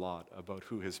awful lot about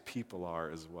who his people are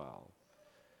as well.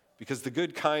 Because the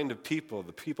good kind of people,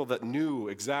 the people that knew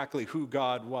exactly who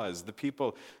God was, the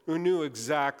people who knew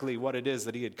exactly what it is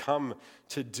that he had come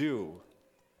to do,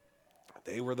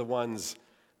 they were the ones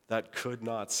that could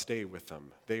not stay with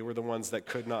them. They were the ones that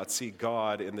could not see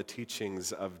God in the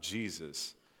teachings of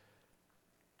Jesus.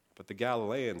 But the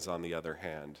Galileans, on the other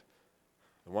hand,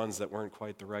 the ones that weren't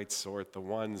quite the right sort, the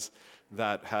ones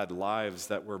that had lives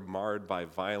that were marred by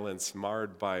violence,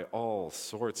 marred by all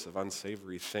sorts of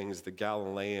unsavory things, the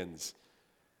Galileans,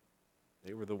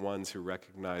 they were the ones who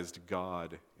recognized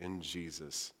God in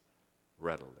Jesus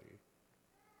readily.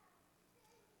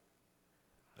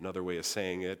 Another way of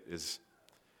saying it is,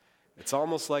 it's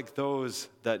almost like those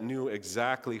that knew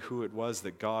exactly who it was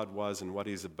that God was and what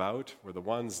he's about were the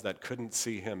ones that couldn't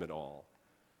see him at all.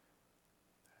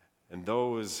 And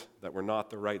those that were not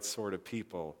the right sort of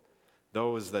people,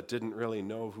 those that didn't really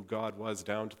know who God was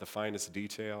down to the finest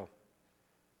detail,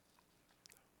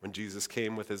 when Jesus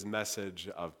came with his message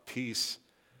of peace,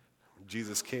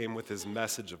 Jesus came with his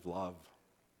message of love,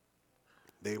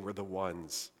 they were the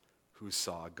ones who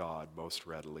saw God most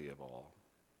readily of all.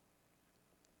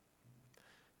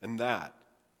 And that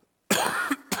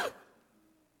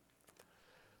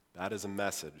is a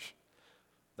message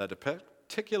that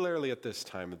particularly at this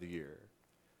time of the year,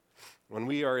 when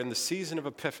we are in the season of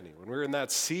Epiphany, when we're in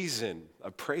that season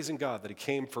of praising God that he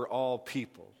came for all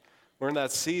people, we're in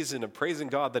that season of praising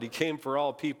God that he came for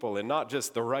all people and not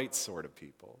just the right sort of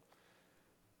people.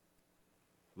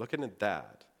 Looking at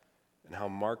that and how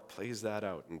Mark plays that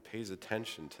out and pays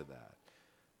attention to that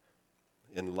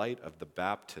in light of the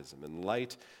baptism, in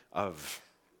light of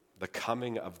the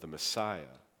coming of the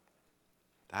Messiah,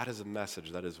 that is a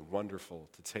message that is wonderful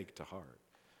to take to heart.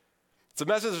 It's a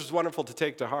message that's wonderful to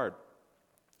take to heart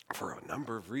for a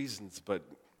number of reasons, but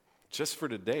just for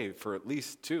today, for at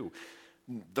least two.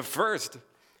 The first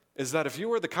is that if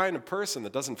you are the kind of person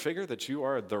that doesn't figure that you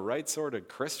are the right sort of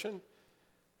Christian,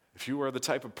 if you are the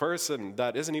type of person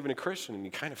that isn't even a Christian and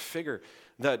you kind of figure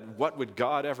that what would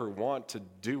God ever want to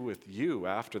do with you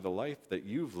after the life that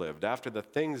you've lived, after the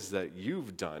things that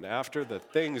you've done, after the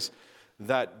things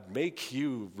that make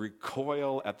you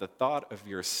recoil at the thought of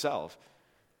yourself,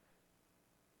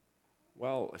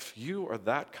 well, if you are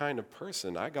that kind of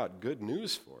person, I got good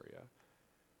news for you.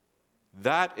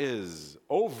 That is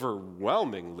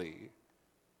overwhelmingly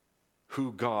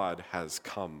who God has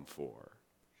come for.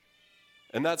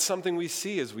 And that's something we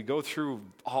see as we go through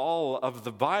all of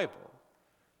the Bible,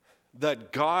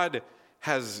 that God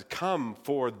has come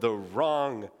for the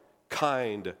wrong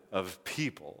kind of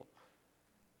people.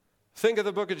 Think of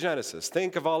the book of Genesis.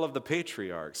 Think of all of the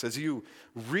patriarchs. As you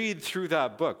read through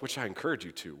that book, which I encourage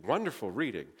you to, wonderful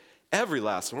reading, every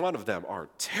last one of them are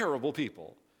terrible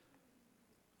people.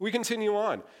 We continue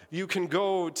on. You can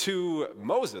go to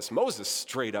Moses. Moses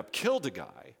straight up killed a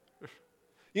guy.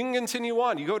 You can continue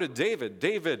on. You go to David.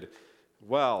 David,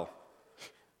 well,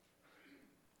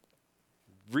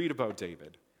 read about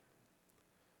David.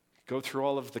 Go through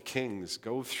all of the kings.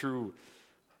 Go through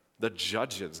the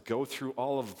judges. Go through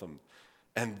all of them.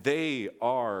 And they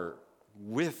are,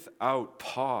 without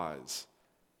pause,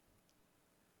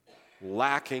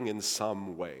 lacking in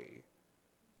some way.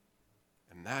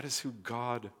 And that is who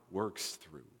God works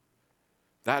through.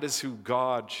 That is who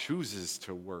God chooses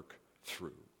to work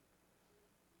through.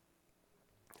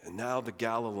 And now the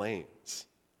Galileans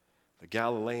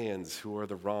who are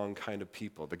the wrong kind of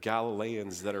people, the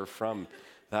Galileans that are from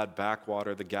that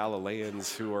backwater, the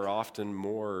Galileans who are often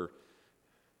more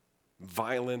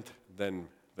violent than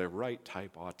the right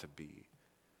type ought to be.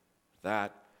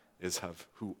 That is of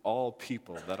who all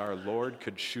people that our Lord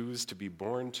could choose to be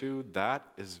born to, that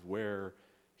is where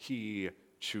he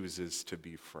chooses to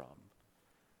be from.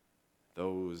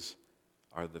 Those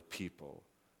are the people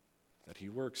that he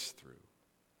works through.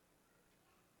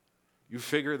 You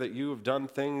figure that you have done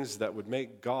things that would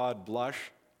make God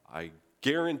blush? I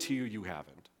guarantee you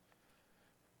haven't.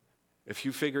 If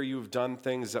you figure you've done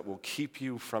things that will keep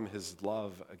you from his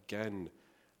love, again,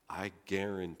 I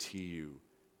guarantee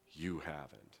you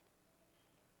haven't.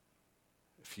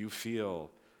 If you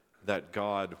feel that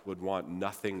God would want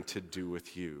nothing to do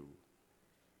with you,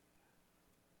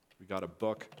 we got a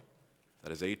book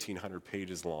that is 1,800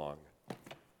 pages long,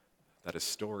 that is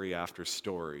story after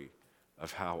story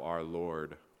of how our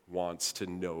Lord wants to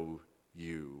know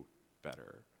you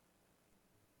better.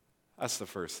 That's the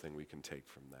first thing we can take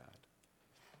from that.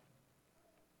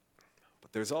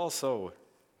 But there's also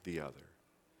the other.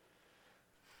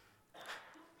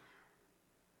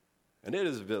 And it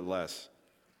is a bit less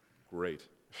great.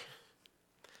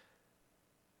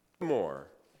 More.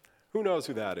 Who knows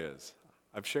who that is?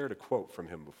 I've shared a quote from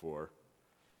him before.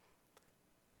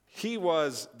 He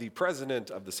was the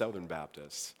president of the Southern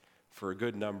Baptists for a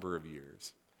good number of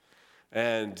years.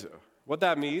 And what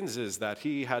that means is that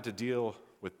he had to deal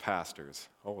with pastors.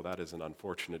 Oh, that is an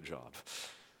unfortunate job.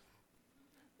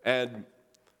 And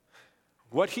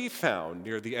what he found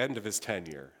near the end of his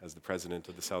tenure as the president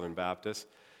of the Southern Baptists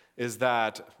is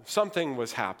that something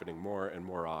was happening more and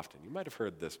more often. You might have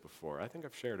heard this before. I think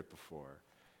I've shared it before.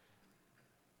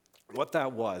 What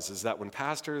that was is that when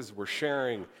pastors were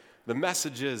sharing the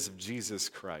messages of Jesus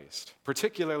Christ,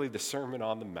 particularly the Sermon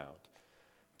on the Mount,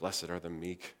 blessed are the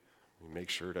meek, we make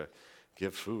sure to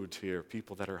give food to your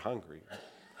people that are hungry.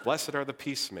 Blessed are the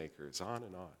peacemakers, on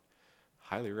and on.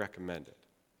 Highly recommend it.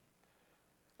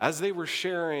 As they were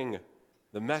sharing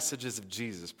the messages of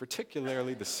Jesus,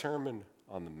 particularly the Sermon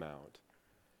on the Mount,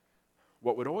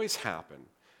 what would always happen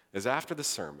is after the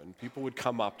sermon, people would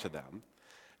come up to them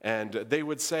and they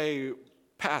would say,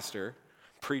 pastor,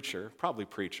 preacher, probably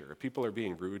preacher. If people are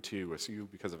being rude to you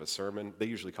because of a sermon, they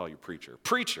usually call you preacher.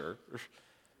 Preacher,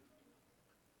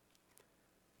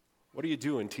 what are you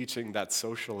doing teaching that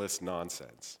socialist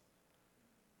nonsense?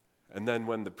 And then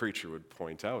when the preacher would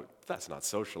point out, that's not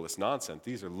socialist nonsense.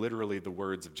 These are literally the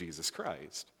words of Jesus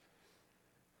Christ.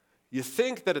 You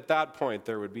think that at that point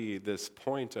there would be this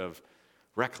point of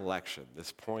recollection,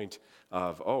 this point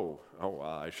of,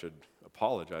 I should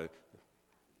apologize.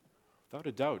 Without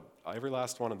a doubt, every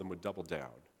last one of them would double down.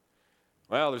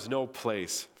 Well, there's no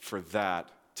place for that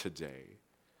today.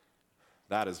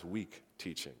 That is weak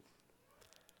teaching.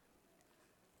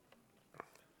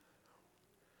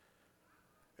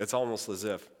 It's almost as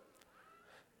if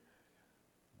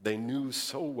they knew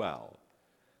so well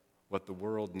what the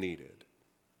world needed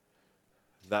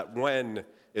that when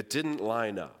it didn't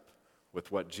line up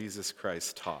with what Jesus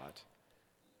Christ taught,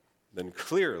 then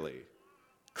clearly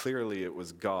it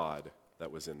was God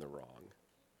that was in the wrong.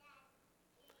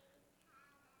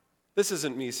 This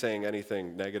isn't me saying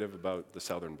anything negative about the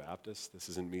Southern Baptists. This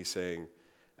isn't me saying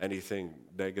anything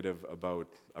negative about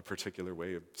a particular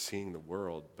way of seeing the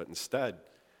world, but instead,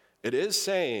 it is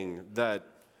saying that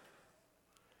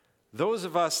those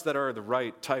of us that are the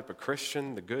right type of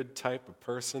Christian, the good type of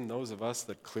person, those of us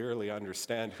that clearly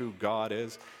understand who God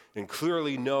is and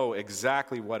clearly know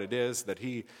exactly what it is that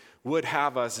he would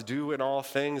have us do in all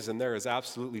things, and there is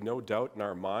absolutely no doubt in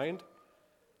our mind,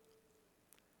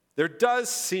 there does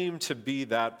seem to be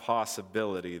that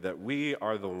possibility that we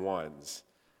are the ones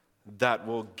that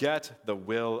will get the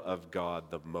will of God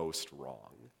the most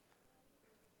wrong.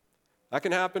 That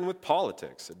can happen with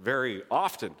politics. It very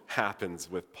often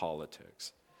happens with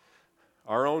politics.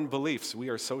 Our own beliefs, we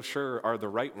are so sure are the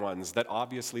right ones that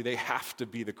obviously they have to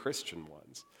be the Christian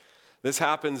ones. This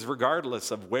happens regardless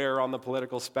of where on the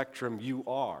political spectrum you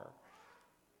are.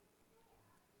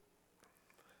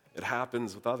 It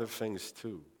happens with other things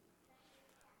too.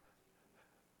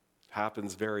 It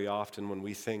happens very often when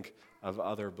we think of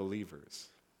other believers.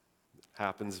 It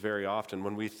happens very often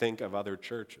when we think of other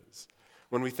churches.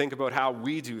 When we think about how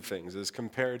we do things as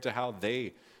compared to how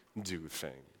they do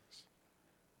things.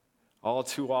 All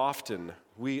too often,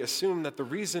 we assume that the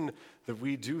reason that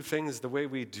we do things the way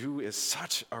we do is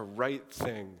such a right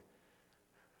thing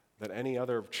that any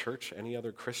other church, any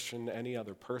other Christian, any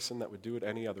other person that would do it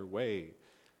any other way,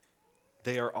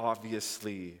 they are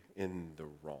obviously in the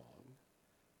wrong.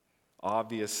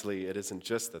 Obviously, it isn't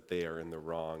just that they are in the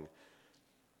wrong.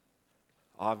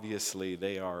 Obviously,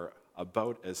 they are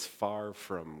about as far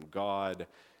from God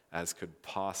as could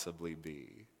possibly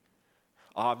be.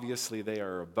 obviously they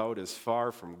are about as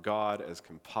far from God as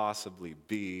can possibly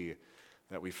be,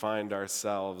 that we find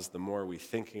ourselves, the more we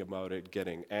thinking about it,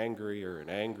 getting angrier and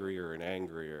angrier and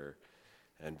angrier.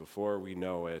 And before we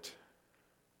know it,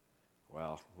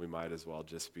 well, we might as well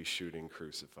just be shooting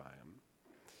crucify him.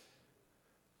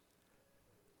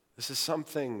 This is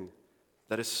something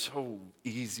that is so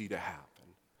easy to happen.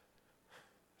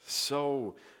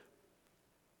 So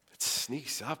it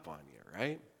sneaks up on you,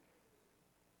 right?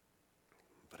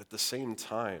 But at the same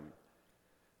time,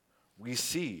 we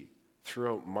see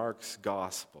throughout Mark's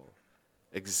gospel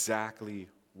exactly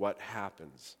what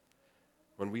happens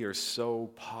when we are so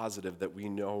positive that we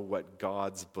know what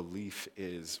God's belief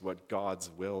is, what God's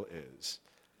will is,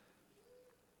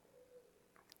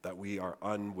 that we are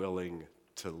unwilling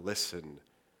to listen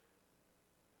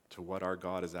to what our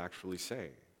God is actually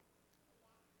saying.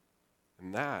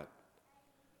 And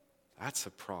that's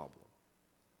a problem.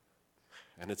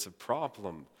 And it's a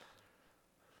problem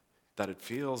that it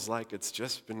feels like it's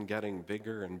just been getting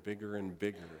bigger and bigger and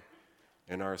bigger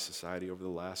in our society over the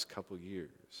last couple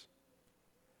years.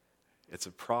 It's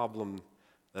a problem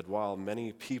that while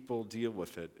many people deal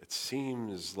with it, it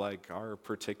seems like our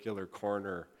particular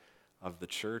corner of the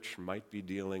church might be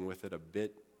dealing with it a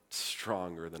bit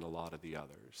stronger than a lot of the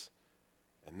others.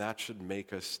 And that should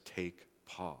make us take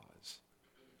pause.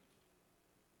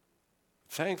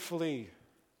 Thankfully,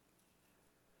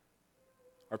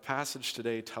 our passage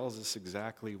today tells us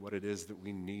exactly what it is that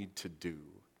we need to do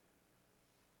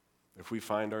if we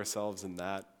find ourselves in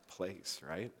that place,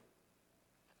 right?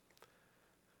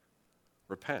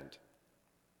 Repent.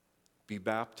 Be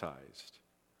baptized.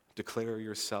 Declare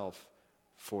yourself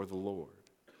for the Lord.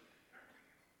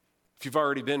 If you've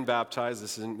already been baptized,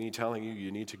 this isn't me telling you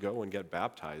you need to go and get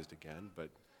baptized again, but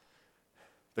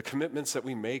the commitments that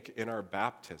we make in our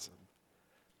baptism,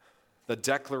 the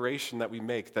declaration that we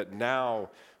make that now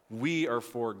we are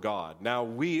for God, now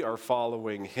we are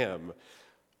following Him.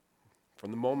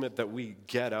 From the moment that we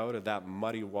get out of that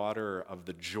muddy water of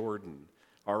the Jordan,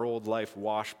 our old life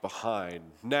washed behind,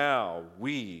 now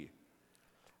we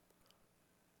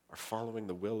are following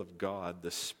the will of God,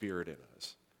 the Spirit in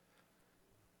us.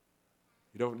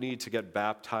 You don't need to get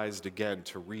baptized again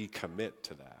to recommit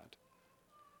to that.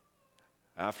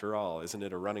 After all, isn't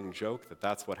it a running joke that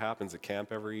that's what happens at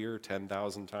camp every year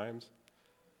 10,000 times?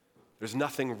 There's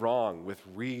nothing wrong with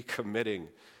recommitting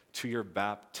to your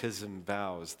baptism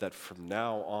vows that from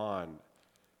now on,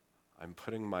 I'm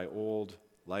putting my old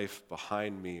life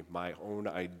behind me, my own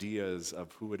ideas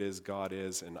of who it is God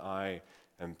is, and I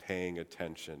am paying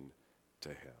attention to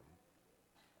Him.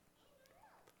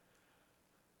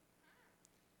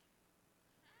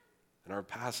 In our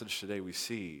passage today, we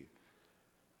see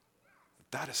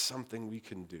that is something we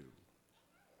can do.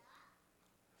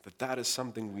 That is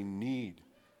something we need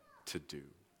to do.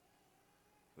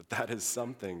 That is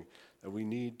something that we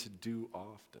need to do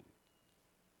often.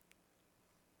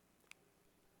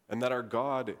 And that our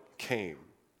God came.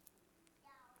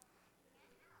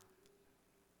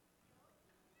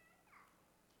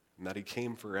 And that He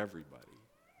came for everybody.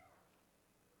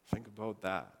 Think about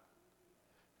that.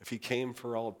 If He came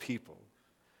for all people,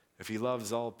 if He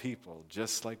loves all people,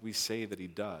 just like we say that He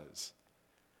does,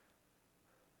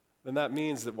 then that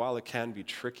means that while it can be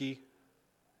tricky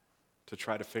to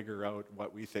try to figure out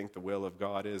what we think the will of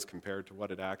God is compared to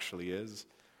what it actually is,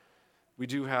 we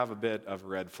do have a bit of a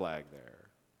red flag there.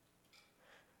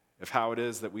 If how it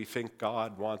is that we think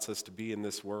God wants us to be in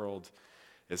this world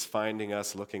is finding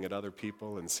us looking at other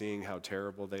people and seeing how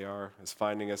terrible they are, is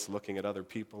finding us looking at other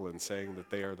people and saying that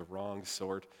they are the wrong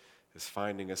sort, is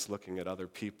finding us looking at other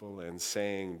people and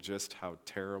saying just how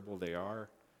terrible they are,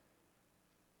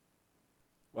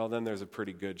 well, then there's a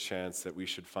pretty good chance that we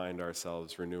should find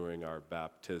ourselves renewing our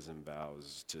baptism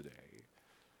vows today.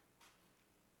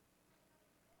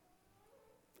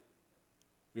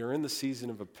 We are in the season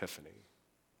of Epiphany.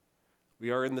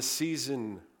 We are in the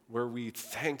season where we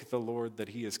thank the Lord that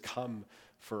He has come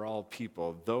for all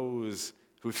people, those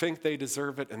who think they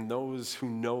deserve it and those who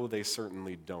know they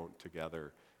certainly don't,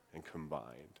 together and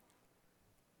combined.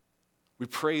 We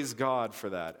praise God for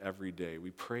that every day.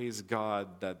 We praise God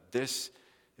that this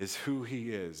is who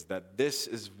He is, that this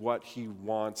is what He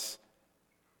wants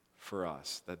for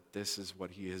us, that this is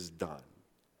what He has done.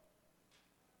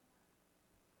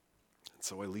 And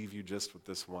so I leave you just with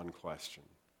this one question.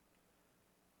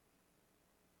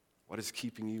 What is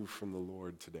keeping you from the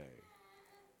Lord today?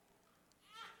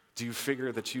 Do you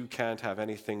figure that you can't have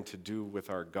anything to do with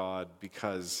our God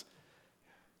because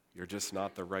you're just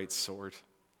not the right sort?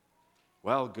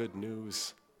 Well, good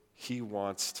news. He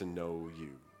wants to know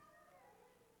you.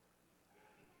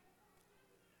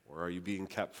 Or are you being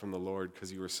kept from the Lord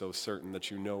because you are so certain that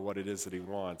you know what it is that he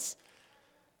wants,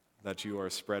 that you are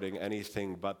spreading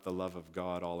anything but the love of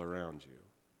God all around you?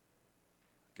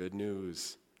 Good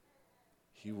news,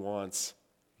 he wants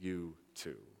you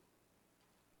too.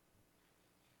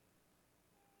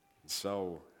 And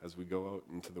so, as we go out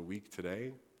into the week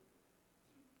today,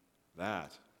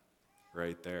 that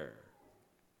right there,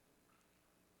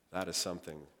 that is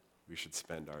something we should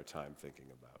spend our time thinking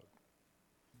about.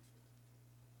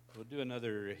 We'll do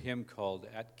another hymn called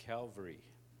At Calvary.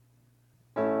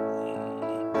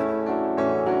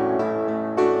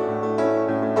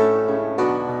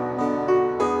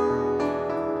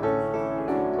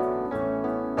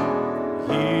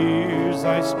 Years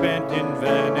I spent in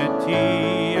vanity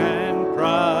and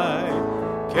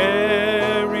pride,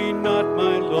 carry not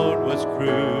my Lord was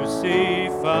crucified,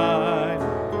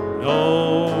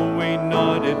 knowing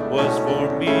not it was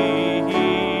for me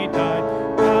he died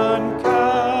on Calvary.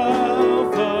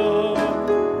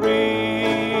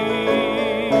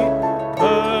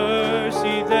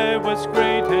 Mercy there was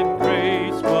great and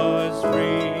grace was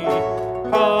free,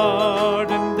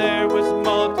 pardon there was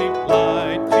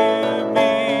multiplied to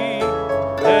me,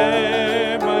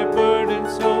 there my burden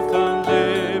so found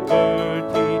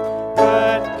liberty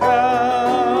at Calvary.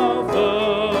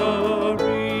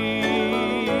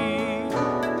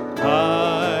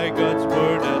 By God's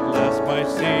word at last my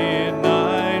sin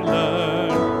I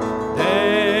learned,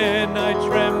 then I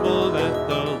trembled at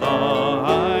the law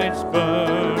I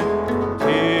spurned,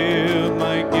 till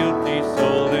my guilty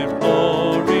soul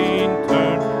imploring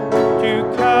turned to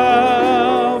Calvary.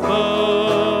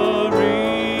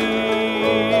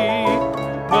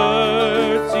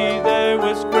 Mercy there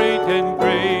was great and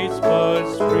grace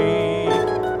was free,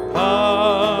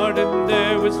 pardon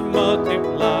there was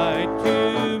multiplied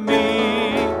to me,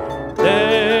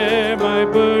 there my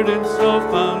burden so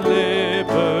found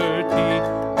liberty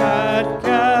at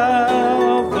Calvary.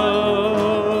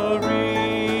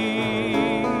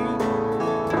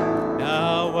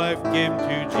 Now I've given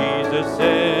to Jesus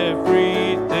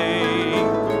everything,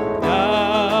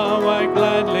 now I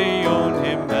gladly own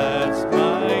him as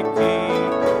my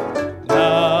King,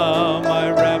 now my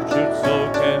raptured soul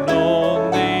can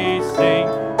only sing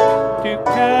to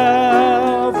Calvary.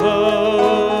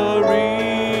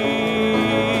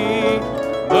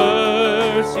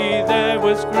 Mercy there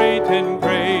was great and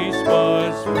grace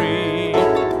was free,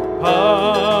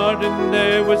 pardon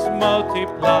there was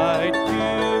multiplied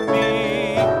to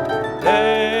me,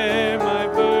 there my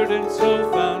burden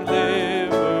so found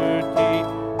liberty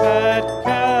at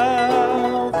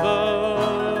Calvary.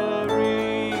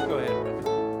 Go ahead,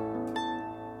 brother.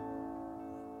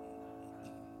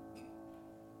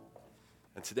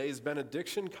 And today's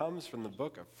benediction comes from the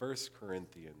book of 1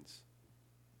 Corinthians.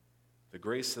 The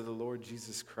grace of the Lord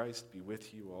Jesus Christ be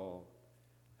with you all,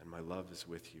 and my love is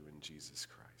with you in Jesus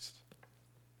Christ.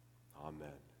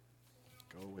 Amen.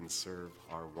 Go and serve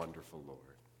our wonderful Lord.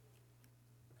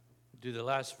 Do the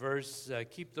last verse.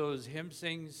 Keep those hymn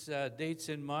sings dates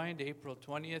in mind. April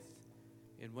 20th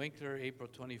in Winkler, April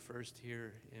 21st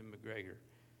here in McGregor.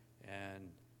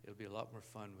 And it'll be a lot more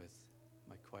fun with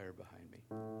my choir behind me.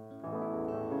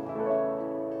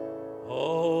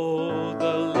 Oh,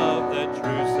 the love that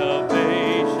true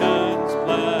salvation's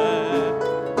plan.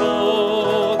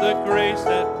 Oh, the grace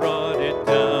that brought it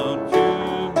down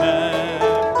to man.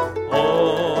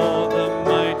 Oh, the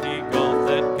mighty gulf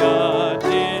that God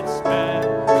did span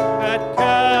at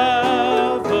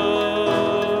Calvary.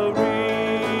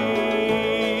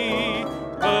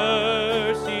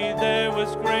 Mercy there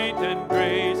was great and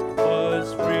grace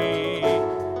was free,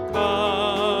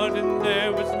 pardon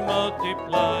there was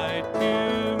multiplied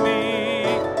to me,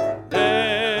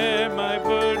 there my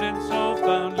burden so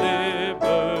found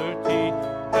liberty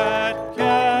at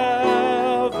Calvary.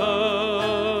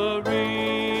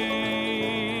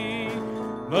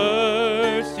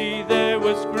 Mercy there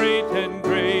was great and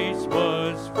grace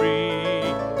was